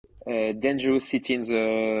dangerous city in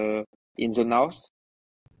the north,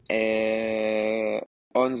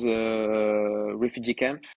 on the refugee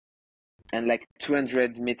camp, and like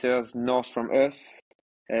 200 meters north from us,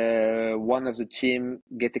 one of the team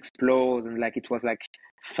get exploded, and like it was like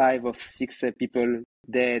 5 or 6 people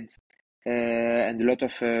dead, and a lot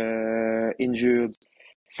of injured.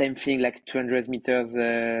 same thing, like 200 meters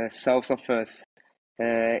south of us.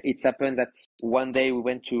 It's happened that one day we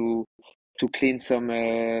went to clean some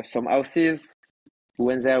houses. We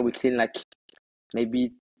went there, we cleaned like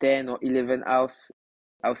maybe 10 or 11 houses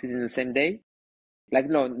in the same day. Like,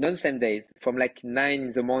 no, not the same days, from like 9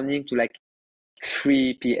 in the morning to like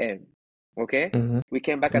 3 p.m. Okay? We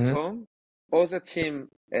came back at home. Other team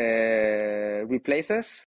replace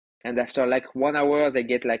us, and after like 1 hour, they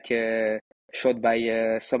get like shot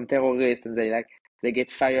by some terrorists, and they get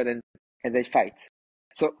fired and they fight.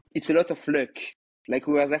 So it's a lot of luck. Like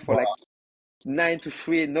we were there for like 9 to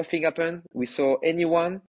 3, nothing happened. We saw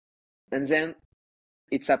anyone, and then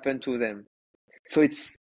it's happened to them. So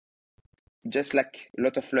it's just like a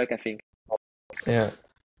lot of luck, I think. Yeah.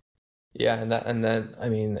 Yeah, and then I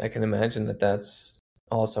mean, I can imagine that that's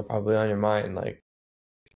also probably on your mind. Like,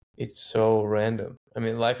 it's so random. I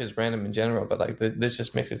mean, life is random in general, but like this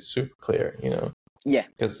just makes it super clear, you know? Yeah.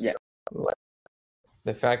 Because Yeah. like,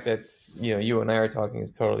 the fact that you and I are talking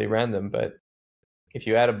is totally random, but if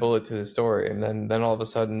you add a bullet to the story, and then all of a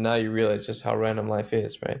sudden now you realize just how random life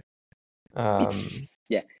is, right?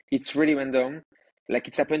 It's really random. Like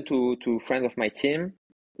it's happened to friends of my team.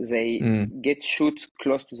 They get shoot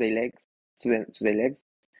close to their legs, to their legs.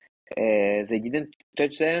 They didn't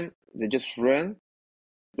touch them. They just run,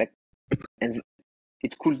 like, and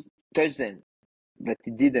it could touch them, but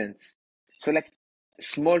it didn't. So like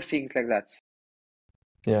small things like that.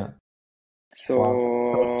 Yeah. So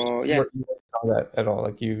Wow. yeah. You don't know that at all.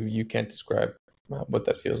 Like you can't describe what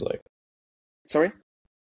that feels like. Sorry?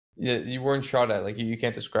 Yeah, you weren't shot at. Like you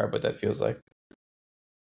can't describe what that feels like.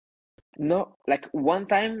 No, like one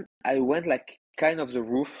time I went like kind of the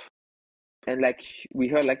roof, and like we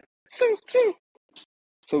heard like "Sue, sue."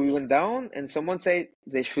 So we went down, and someone said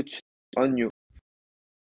they shoot on you.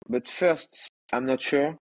 But first, I'm not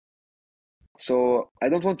sure. So I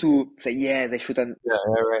don't want to say yeah they shoot on. Yeah,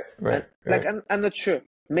 right. Like I'm not sure.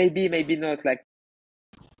 Maybe not. Like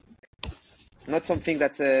not something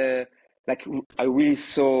that like I really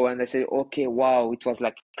saw and I said okay wow it was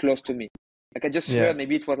like close to me. Like I just heard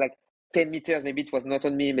maybe it was like 10 meters. Maybe it was not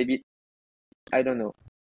on me. Maybe I don't know.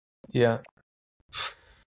 Yeah.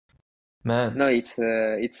 Man. No, it's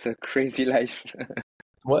a crazy life.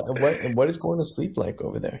 What is going to sleep like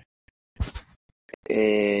over there?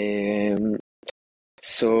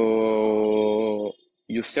 So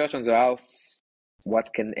you search on the house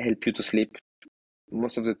what can help you to sleep.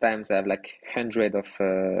 Most of the times I have like 100 of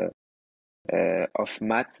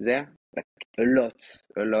mats there, like a lot.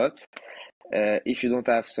 If you don't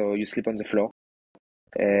have, so you sleep on the floor.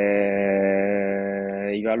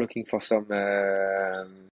 You are looking for some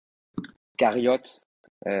carriot,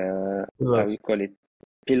 how we call it,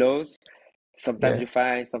 pillows. Sometimes you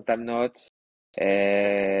find, sometimes not.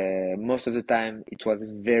 Most of the time it was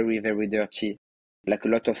very, very dirty, like a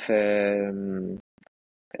lot of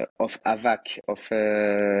havoc,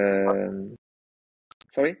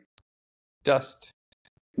 sorry? Dust.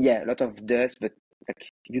 Yeah, a lot of dust, but like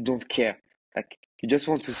you don't care. Like you just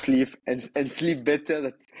want to sleep and sleep better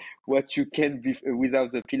than what you can be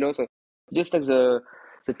without the pillow. So just like the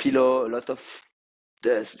pillow, a lot of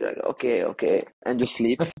dust. Like okay, and you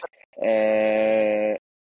sleep. And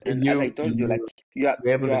as I told you, like you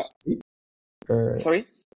able to are. sleep? Sorry?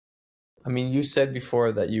 I mean, you said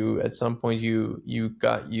before that you at some point you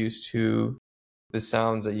got used to the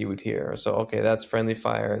sounds that you would hear. So okay, that's friendly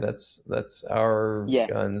fire. That's our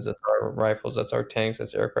guns. That's our rifles. That's our tanks.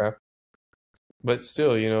 That's aircraft. But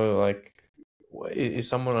still, like, is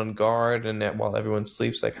someone on guard and while everyone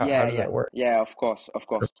sleeps? Like, how does that work? Yeah, of course.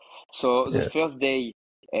 So the first day,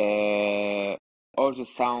 all the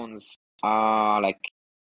sounds are like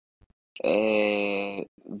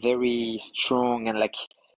very strong and like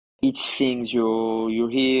each thing you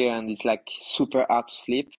hear and it's like super hard to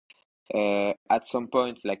sleep. At some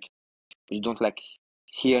point, like you don't like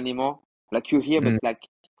hear anymore. Like you hear, but like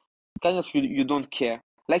kind of you don't care.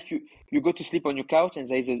 Like you go to sleep on your couch and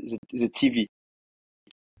there is the TV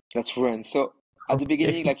that's runs. So at the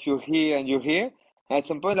beginning, like you're here and you're here. And at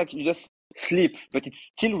some point, like you just sleep, but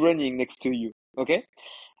it's still running next to you. Okay.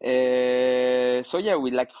 So yeah,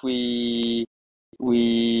 we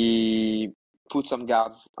put some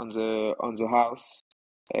guards on the house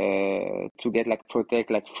to get like protect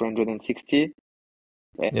like 360.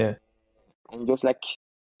 And just like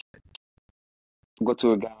go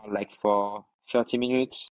to a guard like for 30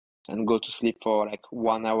 minutes and go to sleep for like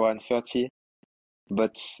 1 hour and 30.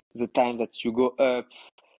 But the time that you go up,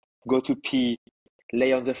 go to pee,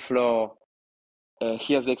 lay on the floor,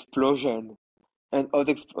 hear the explosion and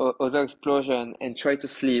other explosion and try to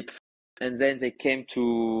sleep. and then they came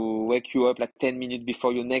to wake you up like 10 minutes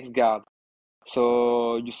before your next guard.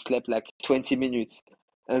 So you slept like 20 minutes,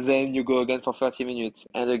 and then you go again for 30 minutes,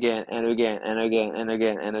 and again, and again, and again, and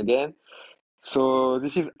again, and again. So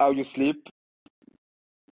this is how you sleep.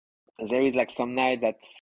 There is like some nights that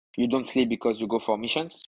you don't sleep because you go for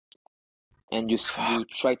missions, and you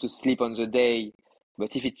try to sleep on the day,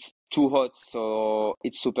 but if it's too hot, so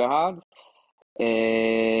it's super hard.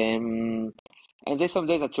 And there's some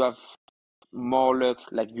days that you have more luck,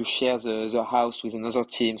 like you share the house with another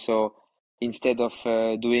team. So instead of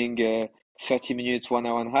doing 30 minutes, 1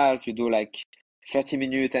 hour and a half, you do like 30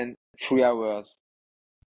 minutes and 3 hours,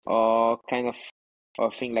 or kind of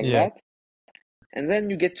or thing like Yeah. that. And then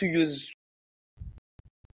you get to use,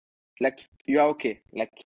 like, you are okay.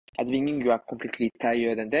 Like at the beginning, you are completely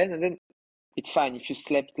tired, and then it's fine. If you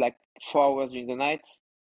slept like 4 hours during the night,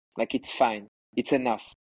 like it's fine. It's enough.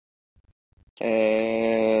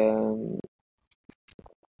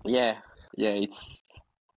 Yeah, yeah, it's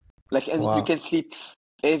like, and you Wow. can sleep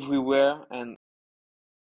everywhere, and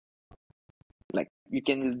like you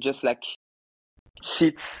can just like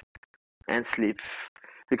sit and sleep.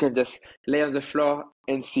 You can just lay on the floor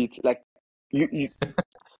and sit. Like you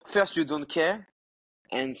first you don't care,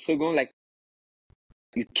 and second, like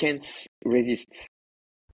you can't resist.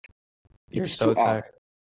 You're It's so too hard. tired.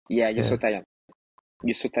 Yeah, you're so Yeah. tired.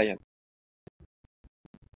 You're so tired.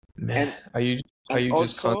 Man, And are you just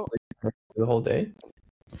also constantly the whole day?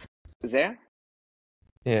 there,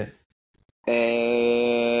 Yeah.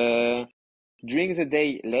 during the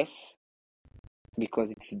day less,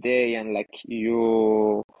 because it's day, and like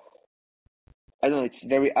you, I don't know, it's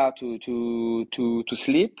very hard to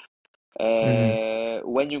sleep.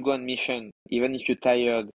 When you go on mission, even if you're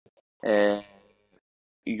tired, uh,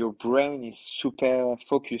 your brain is super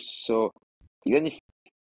focused. So even if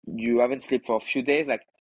you haven't slept for a few days, like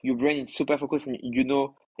your brain is super focused, and you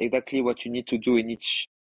know exactly what you need to do in each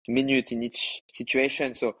minute, in each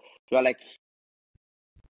situation. So you are like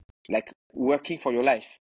working for your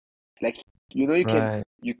life. Like Right.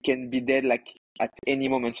 you can be dead like at any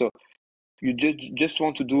moment. So you just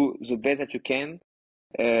want to do the best that you can,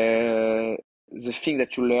 the thing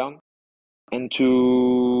that you learn, and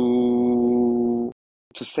to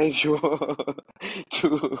save you,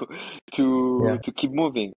 to Yeah. to keep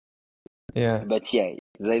moving. Yeah. But yeah,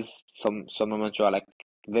 there's some moments you are like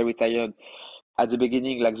very tired. At the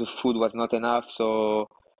beginning, like the food was not enough, so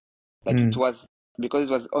like it Mm. was, because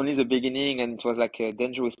it was only the beginning and it was like a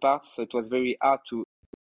dangerous part, so it was very hard to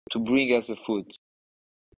bring us the food.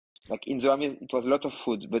 Like in the army, it was a lot of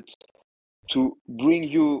food, but to bring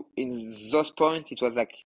you in those points, it was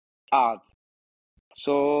like hard.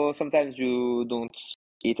 So sometimes you don't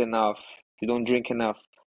eat enough, you don't drink enough,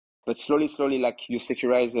 but slowly, like you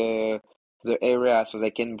securize the area so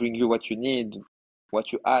they can bring you what you need,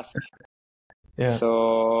 what you ask. Yeah.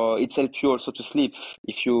 So it helps you also to sleep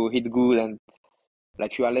if you eat good, and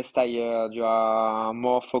like you are less tired, you are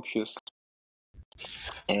more focused.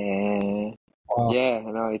 And Wow. yeah,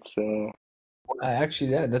 no, it's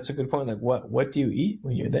Actually, that's a good point. Like, what do you eat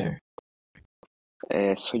when you're there?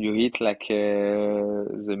 so you eat like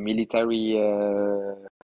the military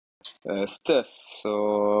stuff.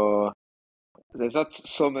 So there's not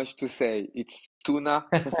so much to say. It's tuna.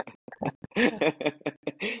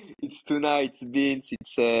 It's tuna. It's beans.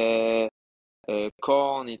 It's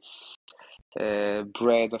corn. It's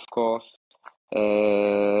bread, of course.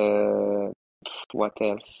 Uh, what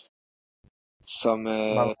else? Some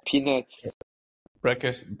Wow. peanuts.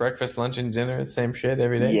 Breakfast, lunch, and dinner, same shit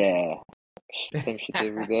every day. Yeah, same shit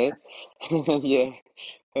every day.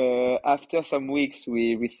 Yeah. After some weeks,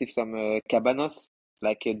 we received some cabanos,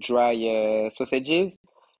 like dry sausages.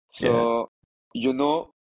 Yeah. So you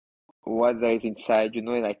know what there is inside. You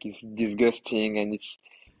know, like it's disgusting and it's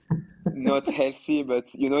not healthy,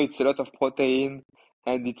 but you know it's a lot of protein,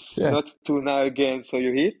 and it's Yeah. not tuna again. So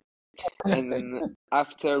you eat. And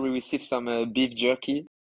after we received some beef jerky,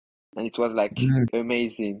 and it was like Mm.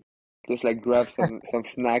 amazing. Just like grab some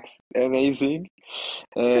snacks, amazing.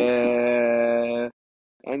 Uh,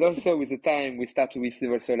 and also with the time we start to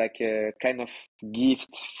receive also like a kind of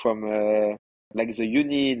gift from like the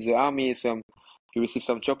unit, the army. Some you receive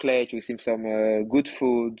some chocolate, you receive some good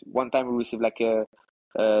food. One time we received like a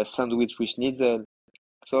sandwich with schnitzel.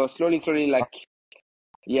 So slowly, like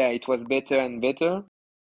yeah, it was better and better.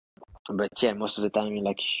 But yeah, most of the time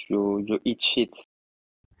like you eat shit.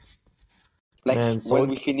 Like Man, when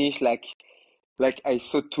we soldier. finish, like I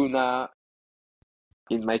saw tuna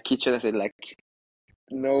in my kitchen. I said like,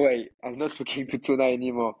 no way, I'm not looking to tuna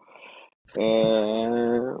anymore.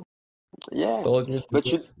 Uh, yeah, Soldiers are but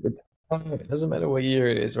you just It doesn't matter what year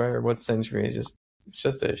it is, right, or what century. It's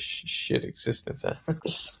just a shit existence. Huh?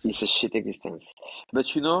 It's a shit existence.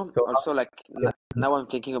 But you know, So, also like now I'm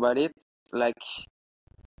thinking about it, like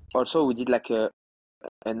also we did like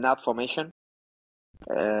an art formation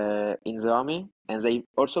in the army, and they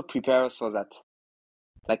also prepare us for that.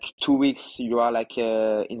 Like 2 weeks, you are like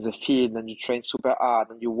in the field, and you train super hard,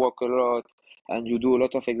 and you work a lot, and you do a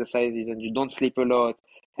lot of exercises, and you don't sleep a lot,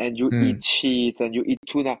 and you eat shit, and you eat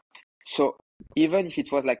tuna. So even if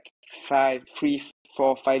it was like 5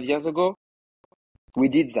 years ago, we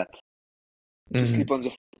did that to mm-hmm. sleep on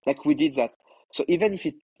the like we did that. So even if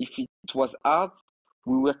it was hard,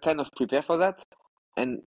 we were kind of prepared for that,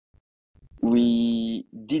 and we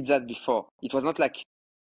did that before. It was not like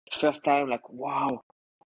first time like wow,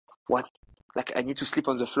 what, like I need to sleep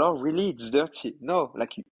on the floor, really, it's dirty. No,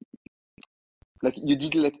 like you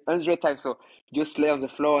did like 100 times. So you just lay on the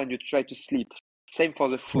floor and you try to sleep. Same for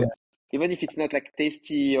the Yeah. food, even if it's not like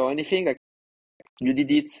tasty or anything, like you did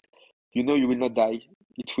it, you know you will not die,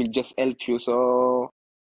 it will just help you. So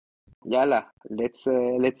yalla, let's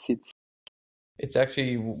eat. It's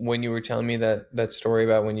actually when you were telling me that story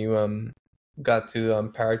about when you got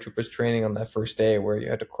to paratroopers training on that first day where you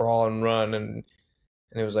had to crawl and run and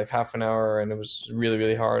it was like half an hour and it was really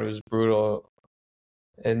really hard. It was brutal.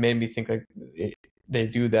 It made me think like they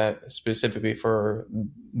do that specifically for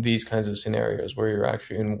these kinds of scenarios where you're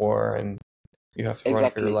actually in war and you have to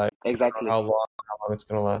run for your Exactly, life. You don't know exactly, how long it's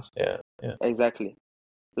gonna last. Yeah, yeah, exactly.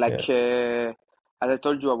 yeah, Like as I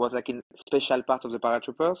told you, I was like in special part of the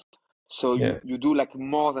paratroopers. So yeah. you do like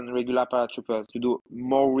more than regular paratroopers. You do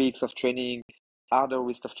more weeks of training, harder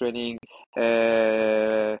weeks of training.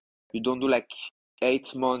 You don't do like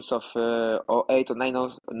 8 months of or 8 or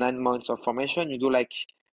 9 months of formation. You do like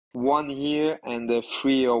 1 year and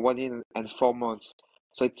 1 year and 4 months.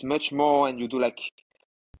 So it's much more, and you do like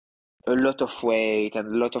a lot of weight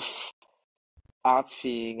and a lot of hard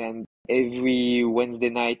thing. And every Wednesday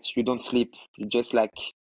night you don't sleep. You just like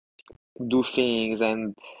do things,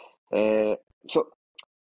 and uh, so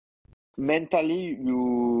mentally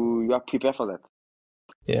you are prepared for that.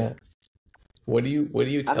 Yeah. What do you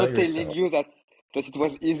I'm tell not telling yourself? you that it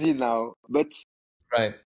was easy now, but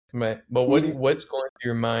Right, right. But in what's going through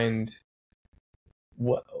your mind?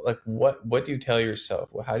 What do you tell yourself?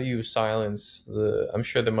 How do you silence the? I'm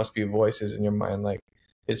sure there must be voices in your mind like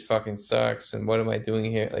this fucking sucks and what am I doing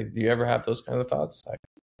here? Like, do you ever have those kind of thoughts? Like,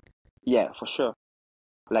 yeah, for sure.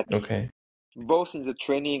 Like okay, both in the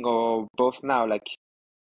training or both now, like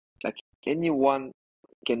anyone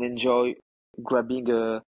can enjoy grabbing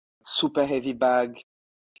a super heavy bag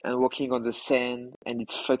and walking on the sand, and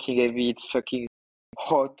it's fucking heavy, it's fucking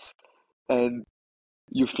hot, and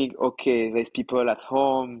you think, okay, there's people at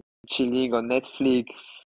home chilling on Netflix,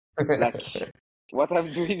 like what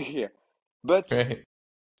I'm doing here. But right,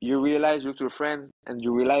 you realize, you look to your friends, and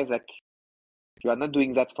you realize like you are not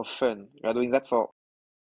doing that for fun. You are doing that for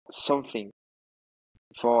something,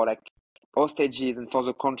 for like hostages and for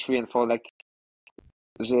the country and for like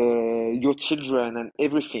your children and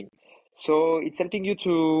everything. So it's helping you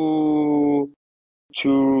to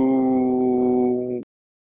to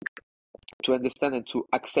understand and to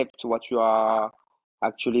accept what you are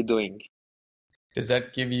actually doing. does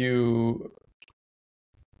that give you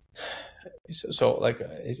so like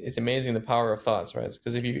it's amazing the power of thoughts, right?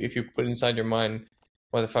 Because if you put inside your mind,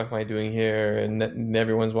 what the fuck am I doing here? And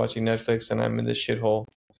everyone's watching Netflix and I'm in this shithole.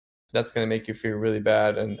 That's gonna make you feel really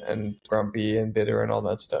bad and grumpy and bitter and all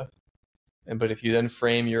that stuff. And but if you then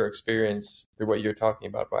frame your experience through what you're talking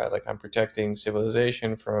about, right? Like I'm protecting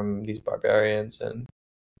civilization from these barbarians, and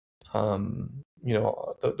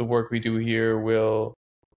the work we do here will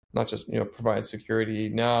not just provide security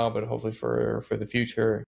now, but hopefully for the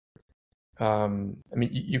future. I mean,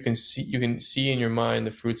 you can see in your mind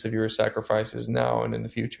the fruits of your sacrifices now and in the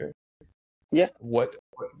future. Yeah, What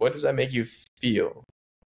does that make you feel?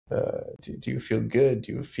 Do you feel good?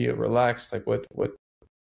 Do you feel relaxed? Like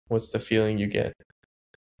what's the feeling you get?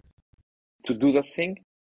 to do that thing.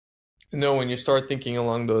 No, when you start thinking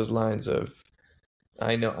along those lines of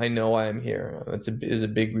I know why I'm here. That's is a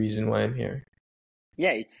big reason why I'm here.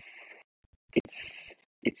 Yeah, it's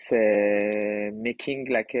making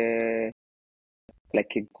like a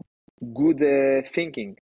good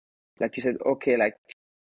thinking. Like you said, okay, like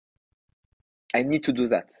I need to do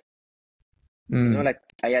that. Mm. Like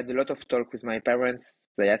I had a lot of talk with my parents.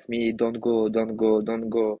 They asked me, don't go, don't go, don't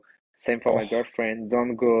go. Same for my Oh, girlfriend,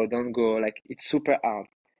 don't go, don't go. Like it's super hard.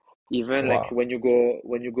 Even like wow. when you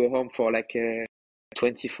go home for like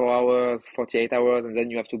 24 hours, 48 hours, and then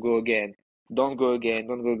you have to go again. Don't go again,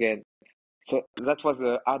 don't go again. So that was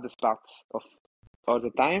the hardest part of all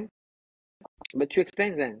the time. But you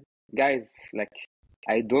explain them, guys, like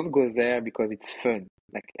I don't go there because it's fun.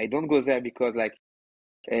 Like I don't go there because like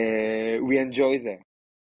we enjoy there.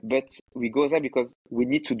 But we go there because we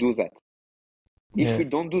need to do that. If Yeah. we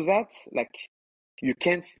don't do that, like you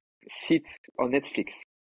can't sit on Netflix.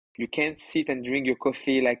 You can't sit and drink your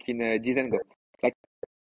coffee like in a Dizengo. Like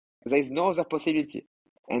there is no other possibility.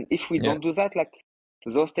 And if we Yeah. don't do that, like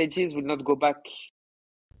those stages will not go back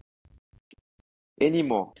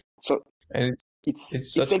anymore. So And it's it's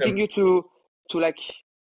it's such a helping you to like,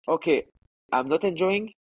 okay, I'm not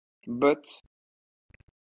enjoying, but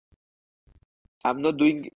I'm not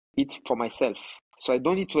doing it for myself. So I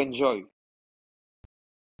don't need to enjoy.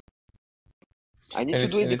 I need to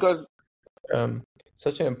do it and it's because um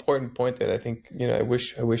such an important point that I think, I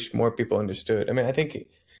wish more people understood. I mean, I think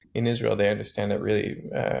in Israel they understand it really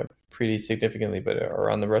pretty significantly, but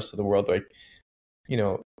around the rest of the world, like, you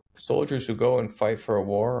know, soldiers who go and fight for a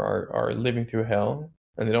war are living through hell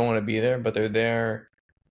and they don't want to be there, but they're there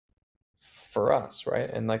for us, right?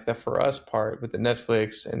 And like the for us part with the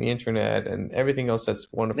Netflix and the internet and everything else that's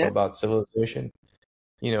wonderful yeah, about civilization,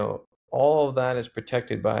 all of that is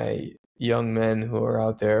protected by young men who are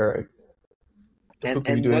out there and who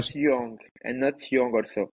could be and doing. not young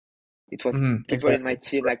also. It was people in my Exactly.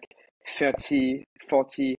 team like 30,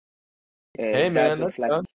 40, Hey dads man, of that's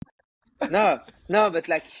like young. no, no, but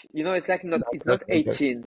like it's like not No, it's not joking, joking.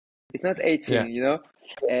 18. It's not Yeah,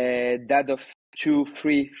 18, dad of two,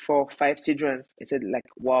 three, four, five children. It said like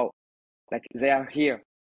wow, like they are here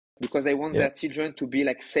because they want yeah, their children to be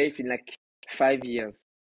like safe in like 5 years.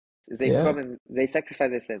 They yeah, come and they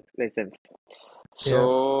sacrifice themselves. yeah.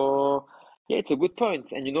 So yeah, it's a good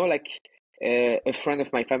point. And like a friend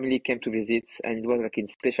of my family came to visit, and it was like in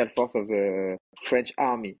special force of the French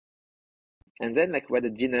army. And then like we had a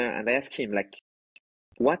dinner, and I asked him like,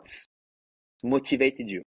 what motivated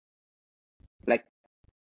you? Like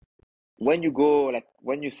when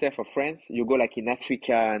you serve for France, you go like in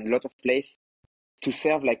Africa and a lot of place to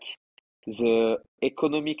serve like the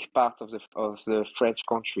economic part of the French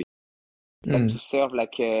country, like to Mm, serve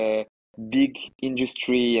like a big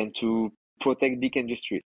industry and to protect big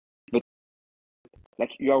industry. But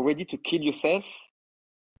like you are ready to kill yourself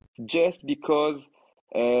just because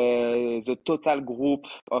the total group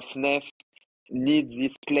of NEFT needs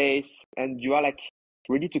this place, and you are like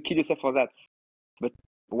ready to kill yourself for that. But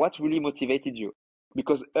what really motivated you?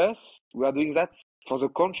 Because us, we are doing that for the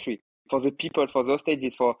country, for the people, for the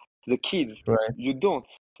hostages, for the kids. right. You don't.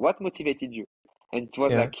 What motivated you? And it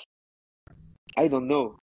was Yeah. like, I don't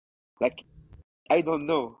know. Like, I don't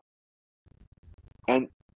know. And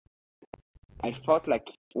I thought like,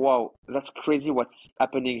 wow, that's crazy what's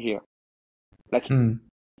happening here. Like, Mm.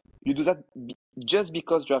 you do that just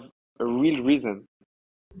because you have a real reason.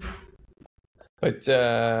 But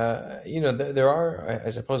there are, I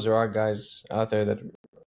suppose, there are guys out there that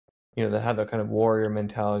that have that kind of warrior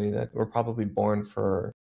mentality that were probably born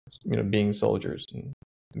for being soldiers and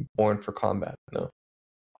born for combat.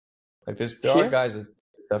 Like there are Here? guys that seek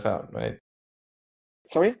stuff out, right?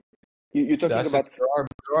 Sorry? You're I talking said about,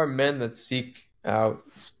 there are men that seek out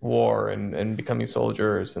war and becoming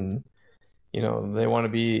soldiers, and they want to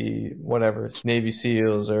be whatever, it's Navy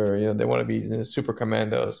SEALs, or they want to be super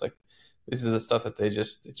commandos. Like this is the stuff that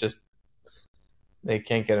they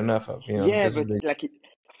can't get enough of. yeah, This is but the like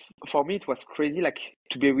for me, it was crazy, like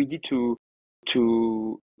to be ready to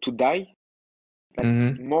die, like hmm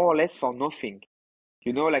more or less for nothing.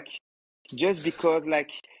 Like just because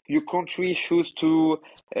like your country choose to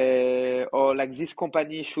or like this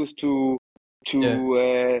company choose yeah, to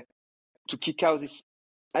uh, to kick out this.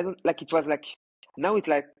 I don't like it was like now it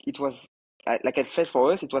like it was like I felt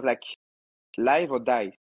for us it was like live or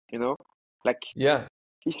die. You know, like yeah.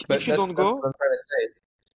 if But you that's don't that's go, what I'm trying to say.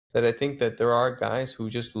 That I think that there are guys who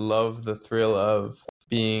just love the thrill of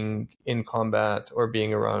being in combat or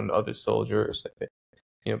being around other soldiers.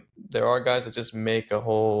 There are guys that just make they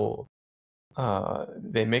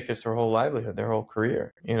make this their whole livelihood, their whole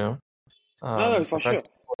career. no, for sure. Professional.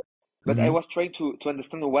 But I hmm was trying to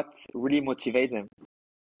understand what really motivates them.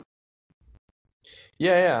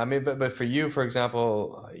 Yeah, yeah. I mean, but for you, for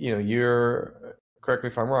example, you're, correct me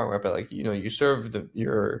if I'm wrong, right? But like, you served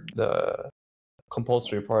the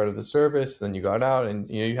compulsory part of the service, then you got out, and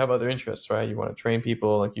you have other interests, right? You want to train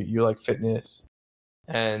people, like you like fitness,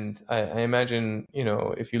 and I imagine,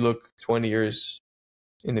 if you look 20 years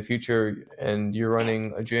in the future and you're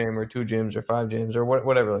running a gym or two gyms or five gyms or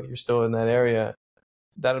whatever, like you're still in that area,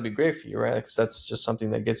 that'll be great for you, right? Because that's just something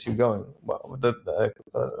that gets you going. Well, the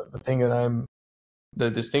thing that the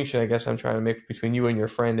distinction I guess I'm trying to make between you and your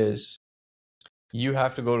friend is you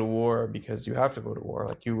have to go to war because you have to go to war.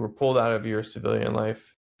 Like you were pulled out of your civilian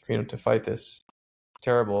life, to fight this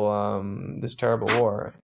terrible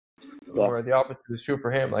war. Yeah. Or the opposite is true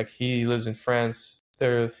for him. Like he lives in France.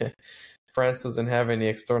 There, France doesn't have any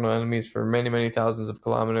external enemies for many, many thousands of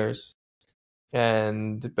kilometers.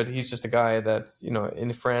 But he's just a guy that,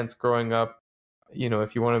 in France growing up,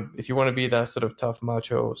 if you want to be that sort of tough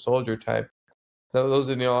macho soldier type, those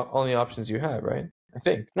are the only options you have, right? I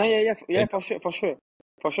think. No, yeah, And, for sure, for sure,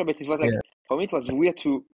 for sure. But it was like yeah, for me, it was weird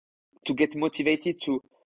to get motivated to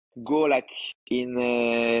go like in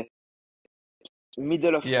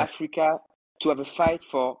middle of yeah, Africa to have a fight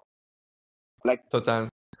for like total.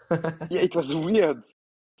 yeah, it was weird,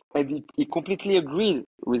 and he completely agreed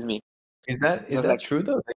with me. Is It was that like true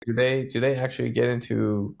though? Like, do they actually get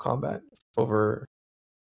into combat over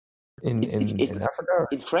it's in Africa?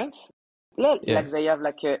 in France. Yeah, Yeah. like they have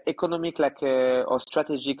like economic like or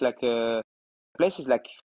strategic like places like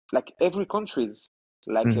every countries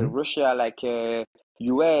like Hmm. Russia, like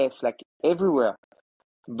US, like everywhere.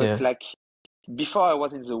 But Yeah. like before I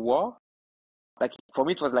was in the war, like for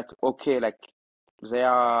me it was like okay, like they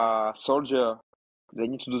are soldier, they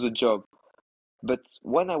need to do the job. But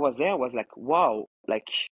when I was there, I was like, wow, like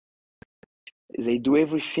they do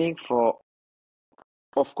everything for,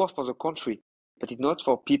 of course, for the country, but it's not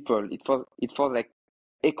for people. It for like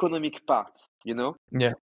economic part, you know.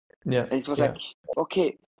 Yeah. Yeah. And it was Yeah. like,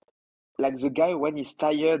 okay, like the guy when he's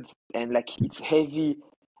tired and like it's heavy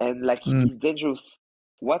and like Mm. it's dangerous,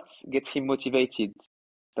 what gets him motivated?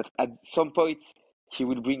 That at some point he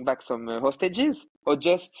will bring back some hostages, or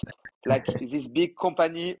just like this big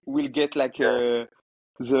company will get like the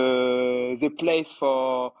place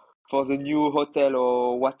for the new hotel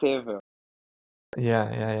or whatever. Yeah.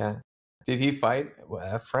 Yeah. Yeah. Did he fight?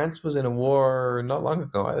 France was in a war not long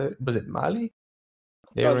ago. Was it Mali?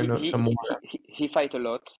 They No, were in some war. he fight a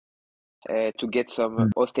lot to get some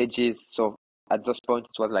Mm. hostages. So at this point,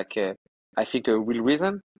 it was like I think a real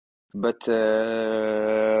reason, but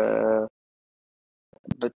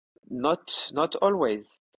but not always,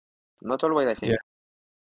 not always. I Yeah. think.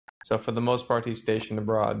 So for the most part, he's stationed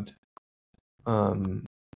abroad. Um,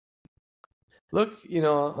 Look,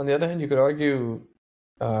 on the other hand, you could argue,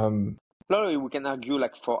 um, No, we can argue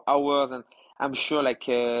like for hours, and I'm sure like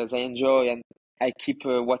they enjoy, and I keep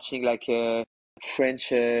watching like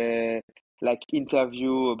French like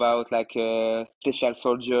interview about like special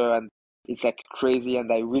soldier, and it's like crazy, and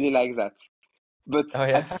I really like that. But oh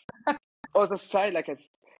at yeah, other side, like it's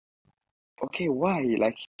okay, why?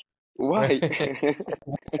 Like why?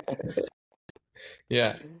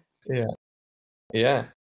 yeah, yeah, yeah.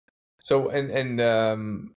 So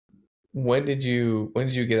when did you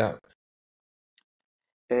get out?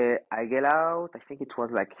 I get out. I think it was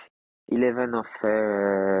like 11 of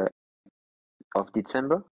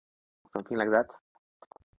December, something like that.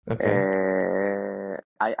 Okay.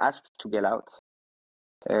 I asked to get out.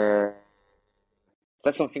 Uh,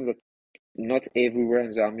 that's something that not everywhere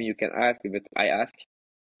in the army you can ask, but I asked.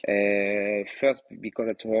 First, because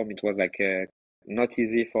at home it was like not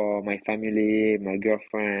easy for my family, my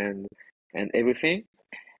girlfriend, and everything.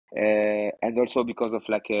 And also because of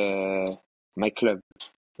like my club.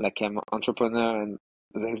 Like I'm an entrepreneur and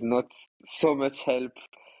there's not so much help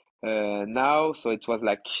now. So it was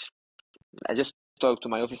like I just talked to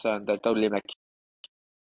my officer and I told him like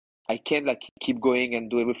I can't like keep going and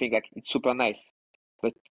do everything. Like it's super nice,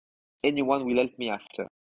 but anyone will help me after.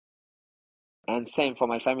 And same for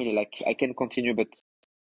my family. Like I can continue, but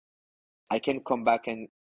I can come back and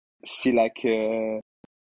see like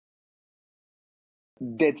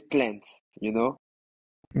dead plants. You know,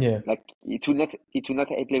 Yeah. like it will not help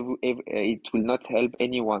it will not help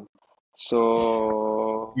anyone.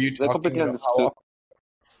 So Were you they talking completely about understood.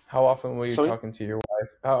 how often were you Sorry. talking to your wife?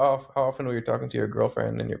 How often were you talking to your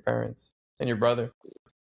girlfriend and your parents and your brother?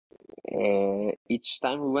 Each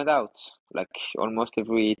time we went out, like almost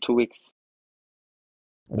every 2 weeks.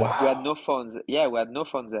 Like we had Wow. no phones. Yeah, we had no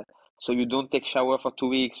phones there. So you don't take shower for 2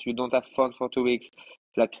 weeks. You don't have phone for 2 weeks.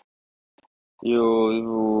 Like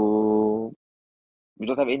you you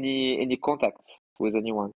don't have any contact with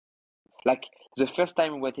anyone. Like the first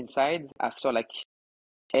time we went inside, after like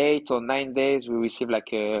 8 or 9 days, we received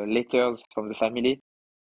like letters from the family.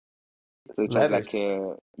 So it was like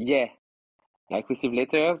Letters. yeah, like receive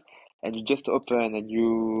letters, and you just open and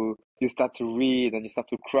you start to read and you start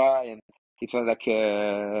to cry, and it was like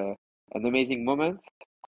an amazing moment.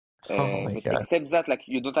 Oh my But God. except that, like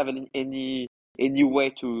you don't have any way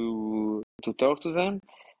to talk to them.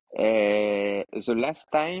 The last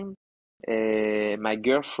time, my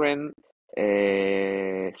girlfriend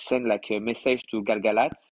sent like a message to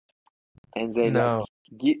Galgalat, and they No.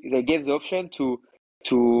 they gave the option to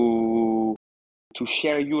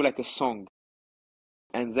share you like a song.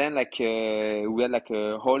 And then we had like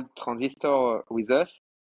a whole transistor with us,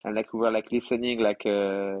 and like we were like listening like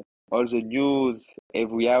all the news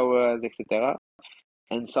every hour, etc.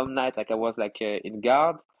 And some night like I was like in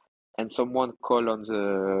guard, and someone called on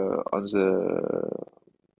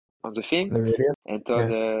the thing, The radio? and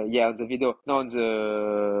Yeah. on the video, no, on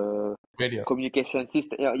the Radio. communication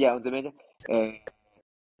system, on the media,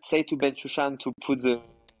 say to Bensoussan to put the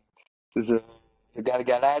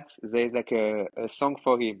Galgalat. There's like a song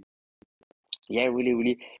for him. Yeah, really,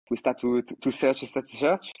 really. We start to search,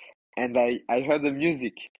 and I heard the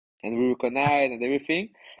music, and we recognize and everything.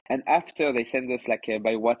 And after they send us like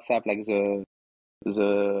by WhatsApp like the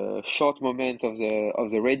short moment of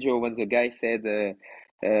the radio when the guy said,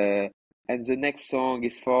 and the next song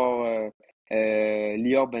is for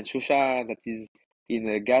Lior Bensoussan that is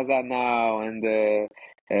in Gaza now, and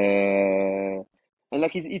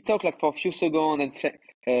like he talked like for a few seconds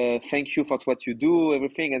and thank you for what you do,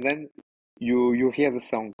 everything, and then you hear the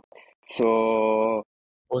song. So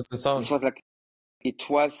What's the song? this was like it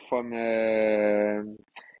was from Yuval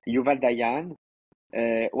Dayan.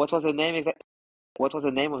 What was the name What was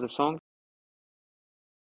the name of the song?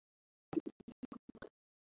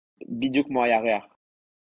 בדיוק כמו הירח,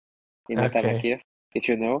 אם אתה Okay. מכיר, if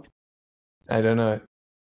you know. I don't know it.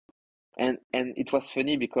 And it was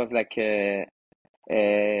funny because like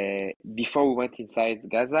before we went inside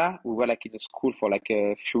Gaza, we were like in a school for like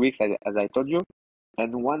a few weeks, as I told you.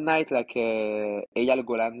 And one night, like Eyal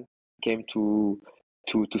Golan came to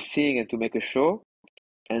sing and to make a show.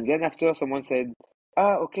 And then after, someone said,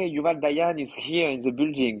 "Ah, okay, Yuval Dayan is here in the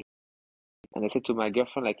building." And I said to my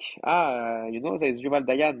girlfriend, like, there's Yuval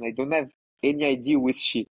Dayan. I don't have any idea who is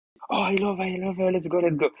she. Oh, I love her. Let's go,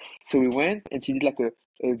 let's go. So we went, and she did like a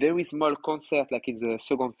very small concert, like in the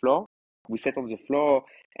second floor. We sat on the floor,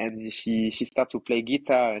 and she started to play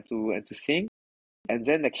guitar and to sing. And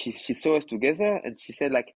then like she saw us together, and she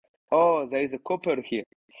said like, "Oh, there is a couple here."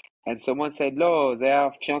 And someone said, "No, they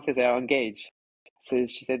are fiancés, they are engaged." So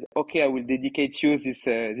she said, "Okay, I will dedicate you this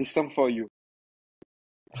song for you."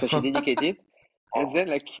 So she dedicated, and then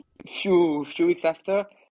like few weeks after,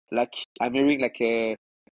 like I'm hearing like a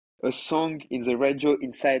song in the radio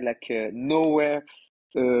inside like nowhere,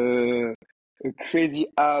 a crazy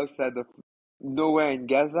house out of nowhere in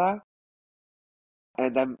Gaza,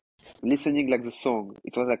 and I'm listening like the song.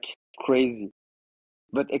 It was like crazy,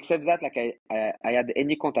 but except that, like I had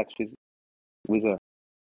any contact with her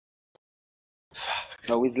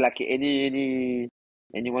or with like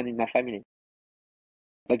anyone in my family.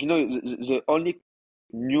 Like the only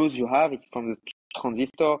news you have is from the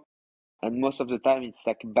transistor. And most of the time, it's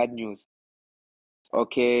like bad news.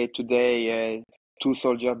 Okay, today two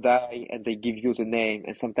soldiers die, and they give you the name.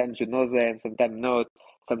 And sometimes you know them, sometimes not.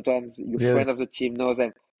 Sometimes your Really? friend of the team knows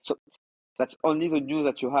them. So that's only the news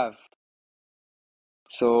that you have.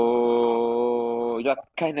 So you're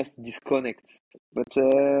kind of disconnect. But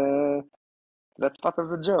that's part of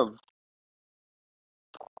the job.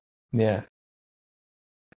 Yeah.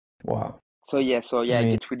 Wow. So I I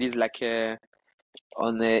mean, get released like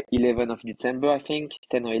on 11th of December, I think,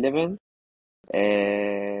 10 or 11.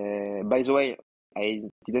 By the way, I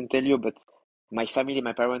didn't tell you, but my family,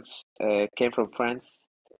 my parents, came from France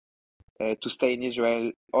to stay in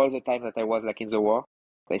Israel all the time that I was like in the war.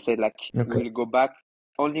 They said like okay. we'll go back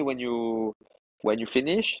only when you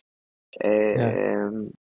finish. Yeah.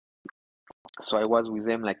 Um, so I was with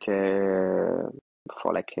them like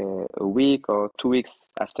for like a week or 2 weeks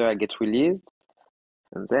after I get released,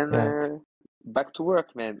 and then Yeah. back to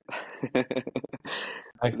work, man.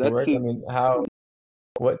 Back to That's work. I it. mean,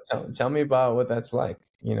 tell me about what that's like.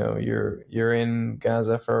 You know, you're in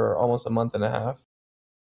Gaza for almost a month and a half,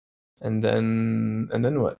 and then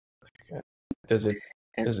what? Like, does it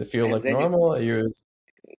And does it feel and like normal?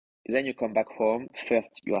 then you come back home.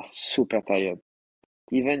 First, you are super tired.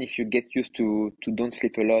 Even if you get used to don't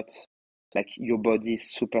sleep a lot, like your body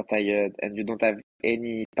is super tired and you don't have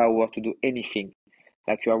any power to do anything.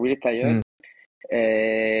 Like you are really tired.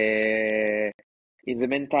 Mm, In the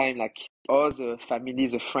meantime, like all the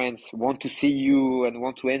families, the friends want to see you and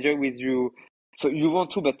want to enjoy with you. So you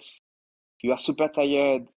want to, but you are super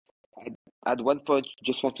tired. At, at one point, you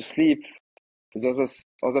just want to sleep. The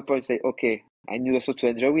other point say, okay, I need also to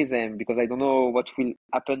enjoy with them because I don't know what will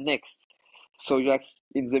happen next. So you're like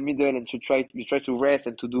in the middle and you try to rest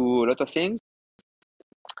and to do a lot of things.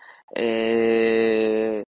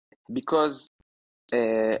 Because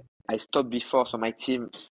I stopped before, so my team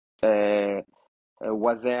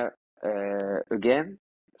was there again.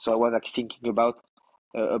 So I was like thinking about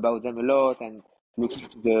about them a lot and looking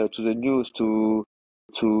to the news to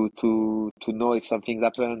know if something's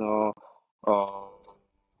happened or or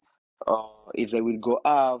if they will go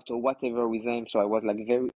out or whatever with them. So I was like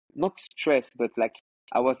very not stressed, but like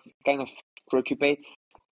I was kind of preoccupied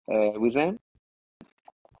with them.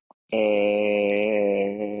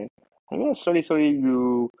 And yeah, slowly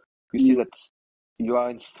you see that you are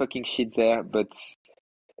in fucking shit there, but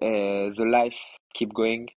the life keep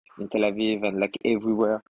going in Tel Aviv and like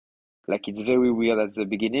everywhere. Like it's very weird at the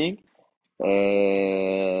beginning.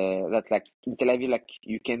 That like in Tel Aviv, like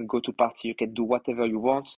you can go to party, you can do whatever you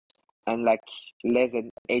want, and like less than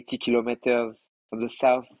 80 kilometers from the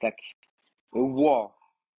south, it's like a war.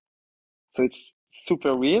 So it's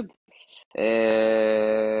super weird. Do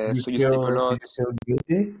you So you sleep a feel lot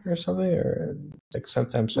guilty or something, or like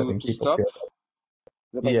sometimes I think to people stop. feel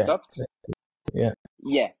That I yeah, stopped. yeah,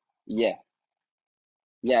 Yeah, yeah,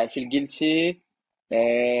 yeah. I feel guilty.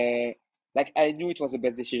 Like I knew it was the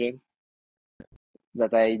best decision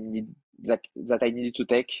that I need that I needed to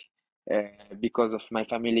take because of my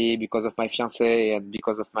family, because of my fiance, and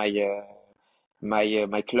because of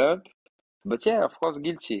my club. But yeah, of course,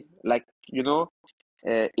 guilty. Like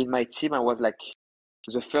in my team, I was like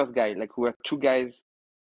the first guy. Like we were two guys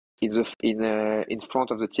in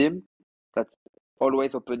front of the team that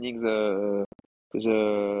always opening the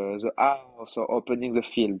house or opening the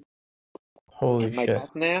field. holy And my shit.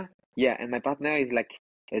 partner, yeah, and my partner is like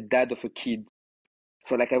a dad of a kid.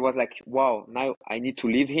 So like I was like, wow, now I need to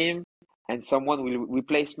leave him and someone will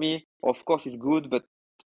replace me. Of course it's good, but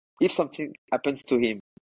if something happens to him,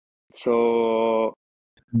 so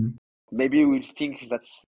Mm. maybe we'll think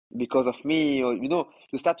that's because of me, or you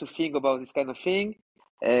start to think about this kind of thing.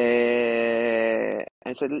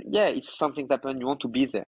 And said, yeah, it's something that happened, you want to be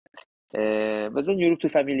there. But then you look to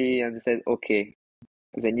family and you said, okay,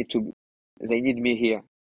 they need to, they need me here.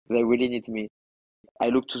 They really need me. I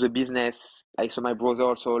look to the business. I saw my brother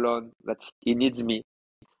also alone that he needs me.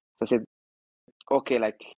 So I said, okay,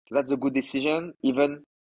 like that's a good decision, even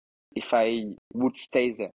if I would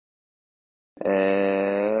stay there.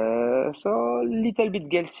 So little bit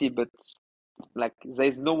guilty, but like there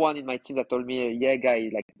is no one in my team that told me, yeah, guy,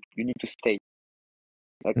 like you need to stay.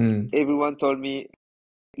 Like Mm. everyone told me,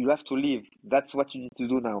 you have to leave. That's what you need to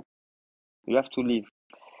do now. You have to leave.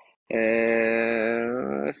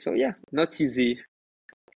 So yeah, not easy,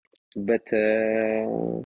 but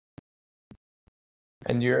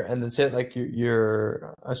And that's it. Like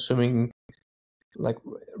you're assuming, like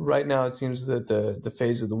right now, it seems that the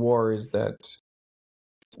phase of the war is that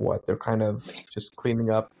what they're kind of just cleaning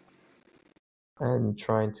up and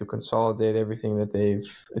trying to consolidate everything that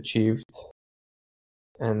they've achieved.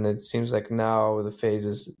 And it seems like now the phase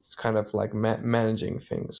is it's kind of like managing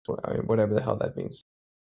things, whatever the hell that means.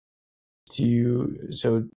 Do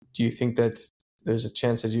you think that there's a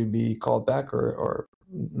chance that you'd be called back, or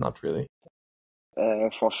not really?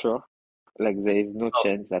 for sure, like there is no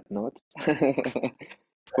chance that not.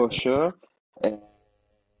 For sure. Uh,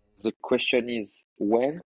 the question is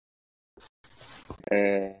when,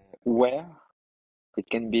 where. It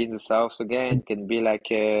can be in the south again. It can be like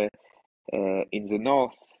in the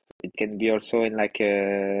north. It can be also in like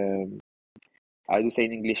how do you say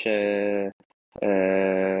in English?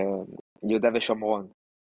 Yuda Shomron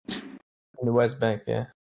In the West Bank, yeah.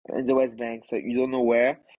 in the West Bank. So you don't know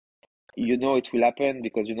where. You know it will happen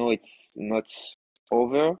because you know it's not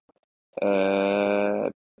over.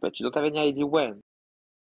 But you don't have any idea when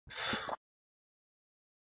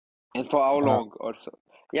and for how Wow. long. Also,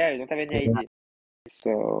 yeah, you don't have any Yeah. idea.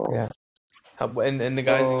 So, Yeah. And the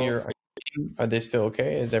guys in so your are they still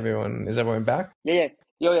okay? Is everyone back? yeah,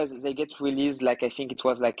 yeah, yeah. They get released. Like I think it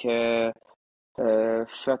was like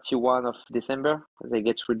 31 of December. They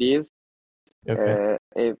get released. Okay.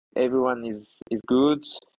 Everyone is good.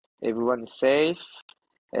 Everyone is safe.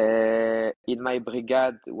 In my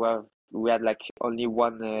brigade, we had like only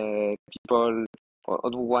one people, or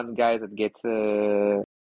only one guy that gets uh,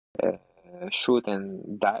 shoot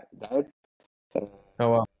and died. Uh, Oh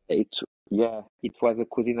wow. it yeah, it was a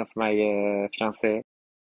cousin of my fiance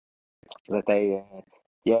that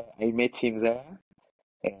I met him there.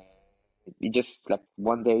 Uh, he just like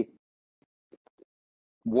one day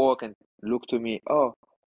walk and look to me. Oh,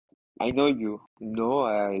 I know you. No,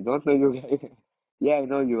 I don't know you. Yeah, I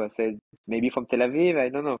know you. I said, maybe from Tel Aviv. I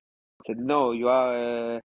don't know. I said, no, you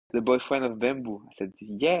are the boyfriend of Bamboo. I said,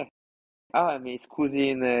 yeah. Ah, I'm his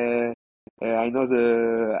cousin. I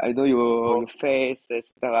know your face,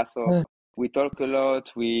 etc. So Hmm. we talk a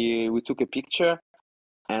lot. We took a picture,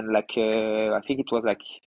 and like I think it was like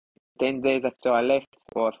 10 days after I left,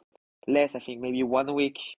 or less. I think maybe 1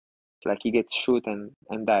 week. like he gets shot and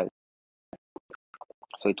died.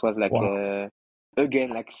 So it was like Wow. again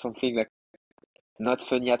like something like not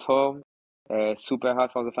funny at home, super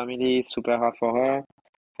hard for the family, super hard for her.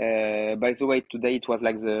 By the way, today it was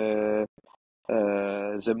like the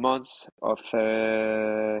month of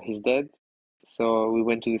his death. So we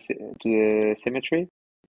went to the cemetery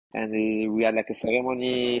and we had like a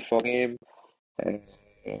ceremony for him.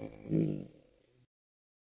 Um,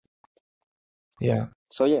 Yeah.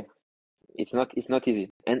 so yeah, it's not easy.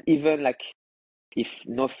 And even like if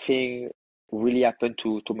nothing really happened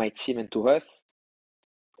to my team and to us,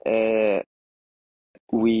 uh,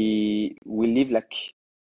 we live like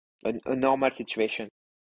a normal situation.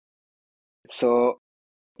 So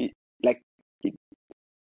it, like it,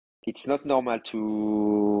 it's not normal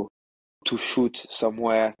to shoot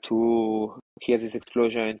somewhere, to hear this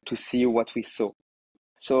explosion, to see what we saw.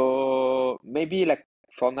 So maybe like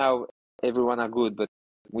for now everyone are good, but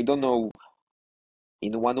we don't know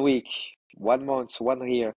in 1 week, 1 month, 1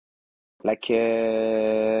 year. Like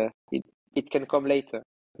it can come later,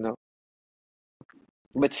 you know.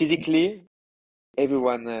 But physically,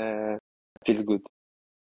 everyone feels good.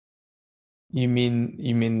 You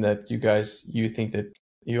mean that you think that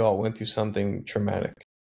you all went through something traumatic?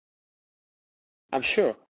 I'm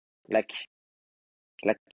sure. Like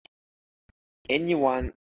like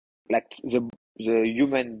anyone, like the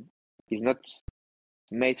human is not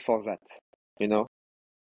made for that, you know.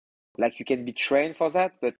 Like you can be trained for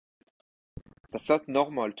that, but that's not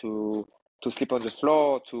normal to sleep on the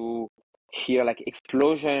floor, to hear like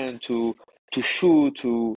explosion, to shoot,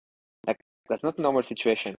 to like that's not normal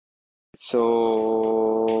situation.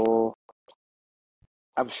 So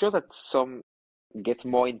I'm sure that some get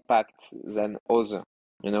more impact than other,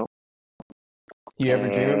 you know. Do you ever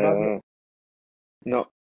dream about it? Uh, no,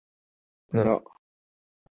 No. no,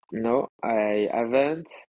 no, I haven't.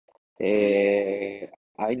 Uh,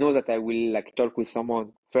 I know that I will like talk with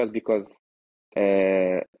someone first because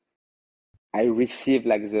uh, I receive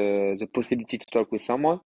like the possibility to talk with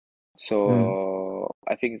someone. Mm. So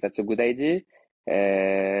I think that's a good idea.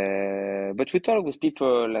 But we talk with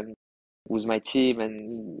people and with my team,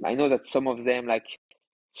 and I know that some of them like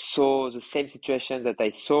saw the same situation that I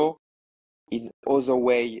saw in other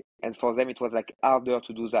way, and for them it was like harder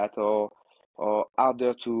to do that or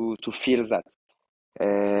harder to feel that.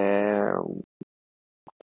 Uh,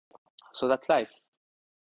 so that's life.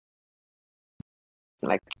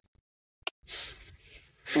 Like,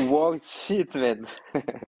 wow, it's shit, man.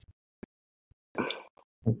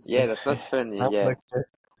 It's Yeah, that's not funny. sounds Yeah, like shit.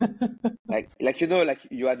 like you know, like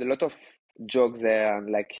you had a lot of jokes there,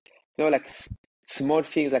 and like you know, like small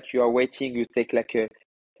things, like you are waiting, you take like a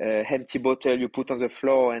empty bottle, you put on the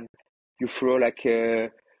floor, and you throw like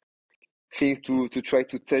things to try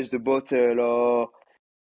to touch the bottle, or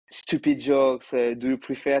stupid jokes. Do you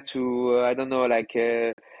prefer to I don't know, like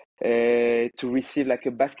to receive like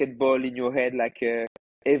a basketball in your head like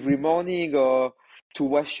every morning, or to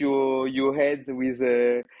wash your head with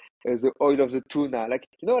the oil of the tuna, like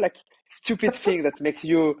you know, like stupid thing that makes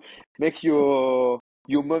your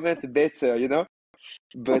moment better, you know.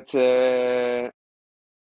 But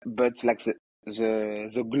like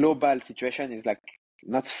the global situation is like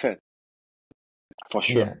not fun for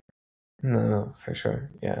sure. Yeah. No, no, for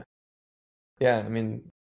sure. Yeah. Yeah, I mean,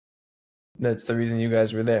 that's the reason you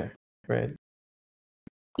guys were there, right?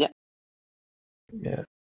 Yeah. Yeah.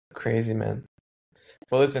 Crazy, man.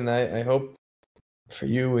 Well, listen, I hope for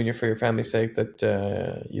you and for your family's sake that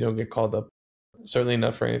you don't get called up, certainly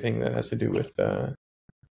not for anything that has to do with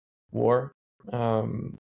war.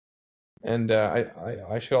 Um, and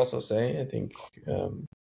I should also say, I think,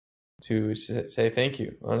 to say thank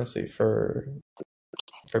you, honestly, for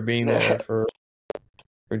being there, for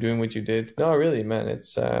doing what you did. No, really, man,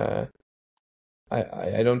 it's I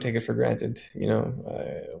don't take it for granted. You know,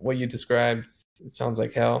 what you described, it sounds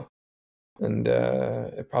like hell, and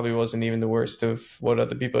it probably wasn't even the worst of what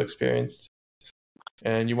other people experienced.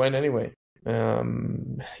 And you went anyway.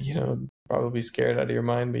 You know, probably scared out of your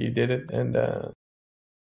mind, but you did it, and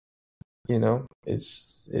you know,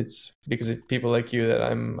 it's because of people like you that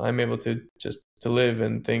I'm able to just to live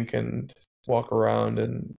and think and walk around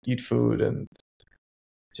and eat food and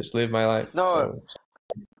just live my life. No, So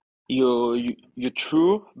you're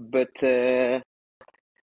true, but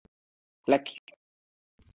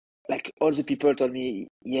like all the people told me,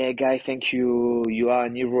 yeah, guy, thank you, you are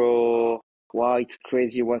an hero. Wow, it's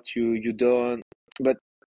crazy what you done. But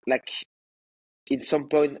like in some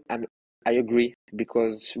point, I agree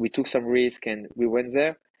because we took some risk and we went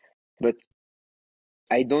there. But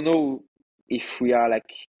I don't know if we are like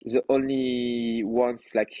the only ones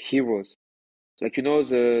like heroes. like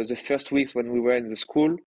the first weeks when we were in the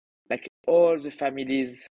school, like all the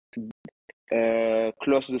families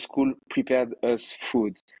close to the school prepared us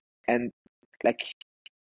food and like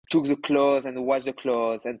took the clothes and washed the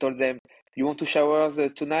clothes and told them, you want to shower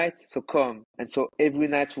tonight, so come. And so every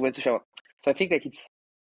night we went to shower. So I think like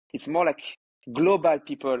it's more like global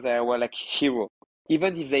people that were like hero,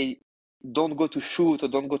 even if they don't go to shoot or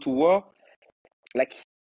don't go to war. Like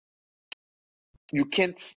you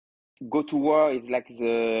can't go to war if like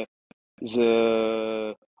the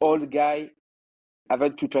old guy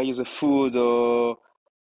haven't prepared you the food, or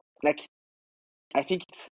like I think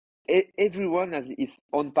everyone has his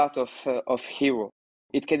own part of hero.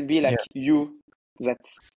 It can be Yeah. like you that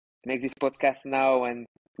makes this podcast now and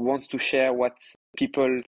wants to share what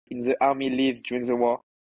people in the army live during the war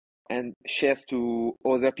and shares to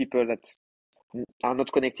other people that are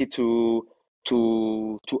not connected to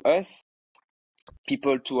us.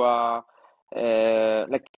 People to our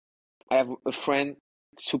like I have a friend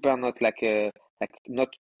super not like not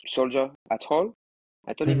soldier at all.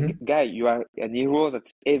 I told him, Mm-hmm. guy, you are an hero that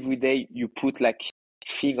every day you put like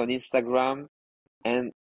things on Instagram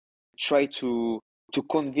and try to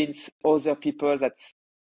convince other people that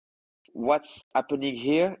what's happening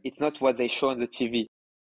here, it's not what they show on the TV.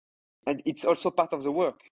 And it's also part of the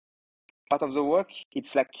work. Part of the work,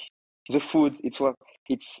 it's like the food, it's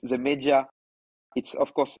the media, it's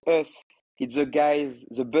of course us, it's the guys,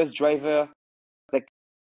 the bus driver, like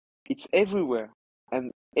it's everywhere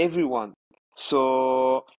and everyone.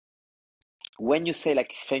 So when you say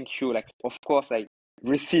like thank you, like of course I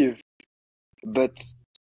receive, but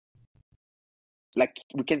like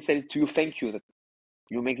we can say to you thank you that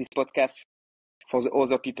you make this podcast for the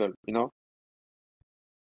other people.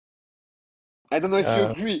 I don't know if you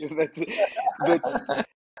Uh, agree, but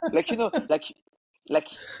like like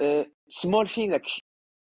small thing like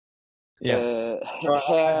yeah. No,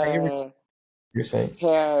 I hear what hair you're saying.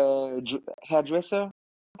 hairdresser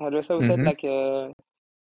who said Mm-hmm. like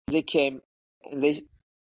they came and they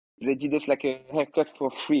did us like a haircut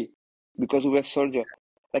for free because we were soldier.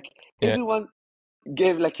 Like Yeah. everyone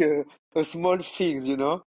gave like a small things.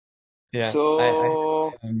 Yeah.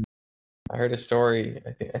 So I heard a story.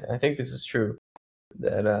 I think this is true.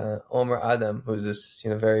 That Omar Adam, who's this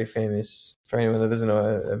very famous, for anyone that doesn't know,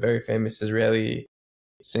 a very famous Israeli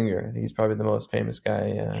singer. I think he's probably the most famous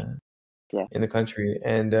guy yeah, in the country,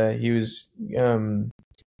 and he was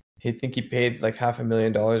he think he paid like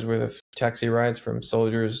 $500,000 worth of taxi rides from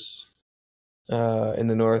soldiers in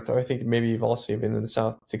the north, or I think maybe you've also even in the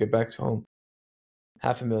south to get back to home.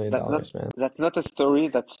 Half a million that's not dollars, man. that's not a story.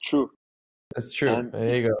 That's true. That's true. And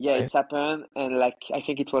There you go. yeah, Right? it's happened. And like I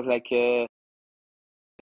think it was like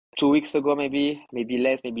 2 weeks ago, maybe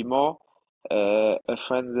less, maybe more. A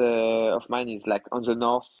friend of mine is like on the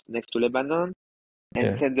north next to Lebanon and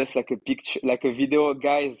Yeah. send us like a picture, like a video.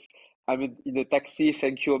 Guys, I'm in a taxi.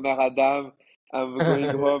 Thank you, Omer Adam. I'm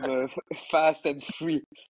going home fast and free,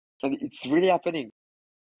 and it's really happening.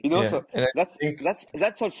 Yeah, So and I that's think that's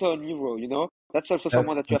that's also an hero. That's also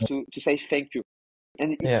someone that's that you have to say thank you,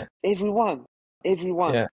 and yeah, it's everyone.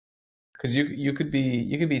 yeah. Because you could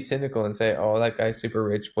be cynical and say, "Oh, that guy's super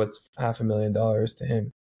rich. What's $500,000 to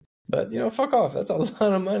him?" But fuck off. That's a lot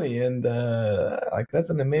of money, and like that's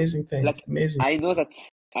an amazing thing. It's Like amazing. I know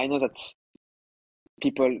that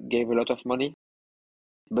people gave a lot of money,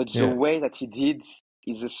 but the Yeah, way that he did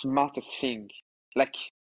is the smartest thing. Like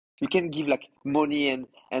you can give like money and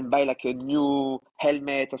buy like a new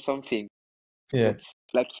helmet or something, yeah, but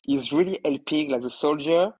like he's really helping like the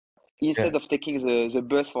soldier yeah, instead of taking the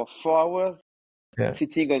bus for 4 hours, yeah,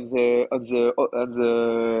 sitting on the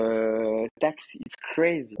taxi. It's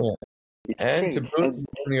crazy. yeah. It's And to crazy. boot, And he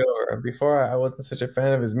won me over. Before, I wasn't such a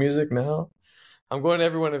fan of his music. Now I'm going to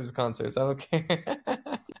every one of his concerts. I don't care.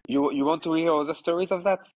 you want to hear other stories of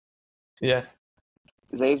that? Yeah,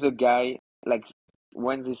 There is a guy like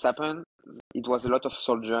when this happened, it was a lot of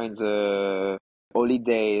soldier in the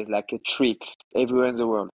holidays, like a trip everywhere in the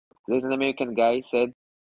world. There's an American guy said,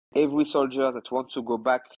 every soldier that wants to go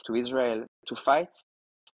back to Israel to fight,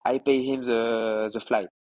 I pay him the flight,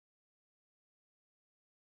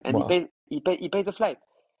 and he wow. paid the flight.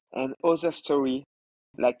 And other story,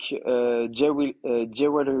 like jewelry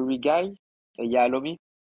guy,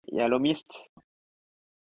 Yahalomist,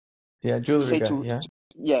 Yeah, jewelry say guy.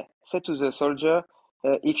 Yeah. say to the soldier,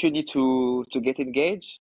 if you need to get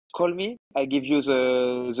engaged, call me. I give you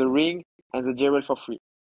the ring and the jewel for free.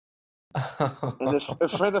 And a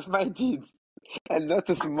friend of mine did, and not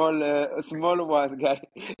a small one, guy,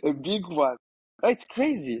 a big one. Oh, it's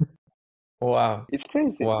crazy. Wow. It's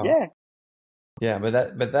crazy. Wow. Yeah, Yeah, but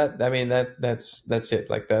that I mean that's it.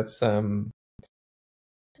 Like that's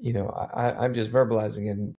I'm just verbalizing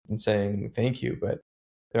and saying thank you, but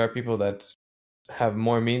there are people that have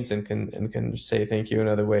more means and can say thank you in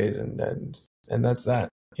other ways, and that's that.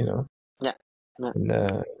 Yeah. Yeah.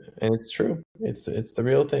 And it's true. It's the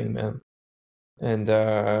real thing, man. And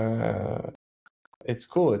it's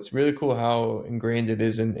cool. It's really cool how ingrained it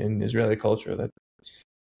is in Israeli culture that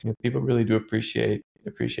people really do appreciate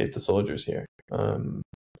the soldiers here.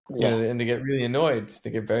 Yeah. And they get really annoyed. They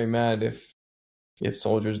get very mad if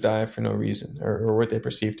soldiers die for no reason or what they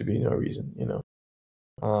perceive to be no reason.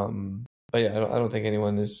 But yeah, I don't think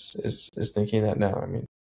anyone is thinking that now. I mean,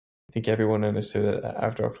 I think everyone understood that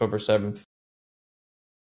after October 7th,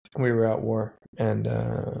 we were at war, and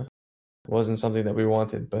it wasn't something that we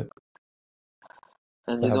wanted, but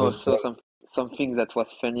And that was also something that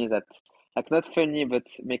was funny, that like not funny but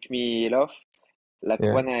make me laugh. Like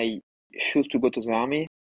yeah. when I choose to go to the army,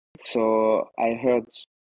 so I heard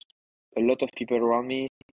a lot of people around me,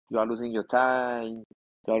 you are losing your time,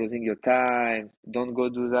 you are losing your time, don't go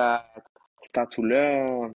do that, start to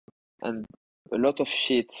learn, and a lot of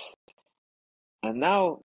shit. And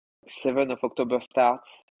now 7th of October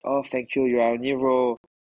starts. Oh, thank you, you are a hero.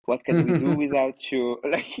 What can we do without you?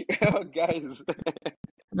 Like, oh, guys,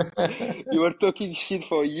 you were talking shit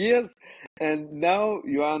for years, and now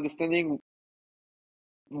you are understanding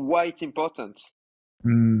why it's important.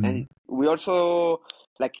 And we also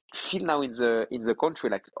like feel now in the country,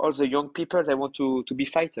 like all the young people, they want to be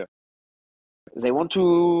fighter. They want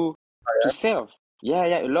to serve. Yeah,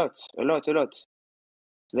 yeah, a lot, a lot, a lot.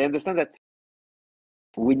 They understand that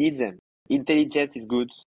we need them. Intelligence is good.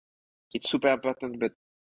 It's super important, but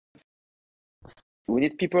we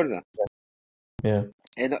need people there. Yeah,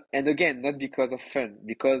 And again, not because of fun,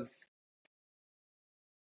 because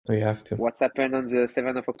we have to. what's happened on the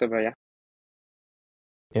 7th of October, yeah?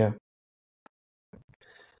 Yeah.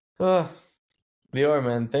 Oh, Lior,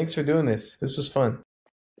 man, thanks for doing this. This was fun.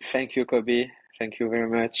 Thank you, Kobe. Thank you very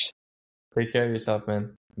much. Take care of yourself,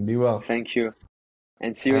 man. Be well. Thank you.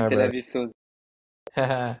 And see you All in right, Tel brother. Aviv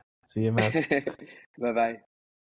soon. See you, man. Bye bye.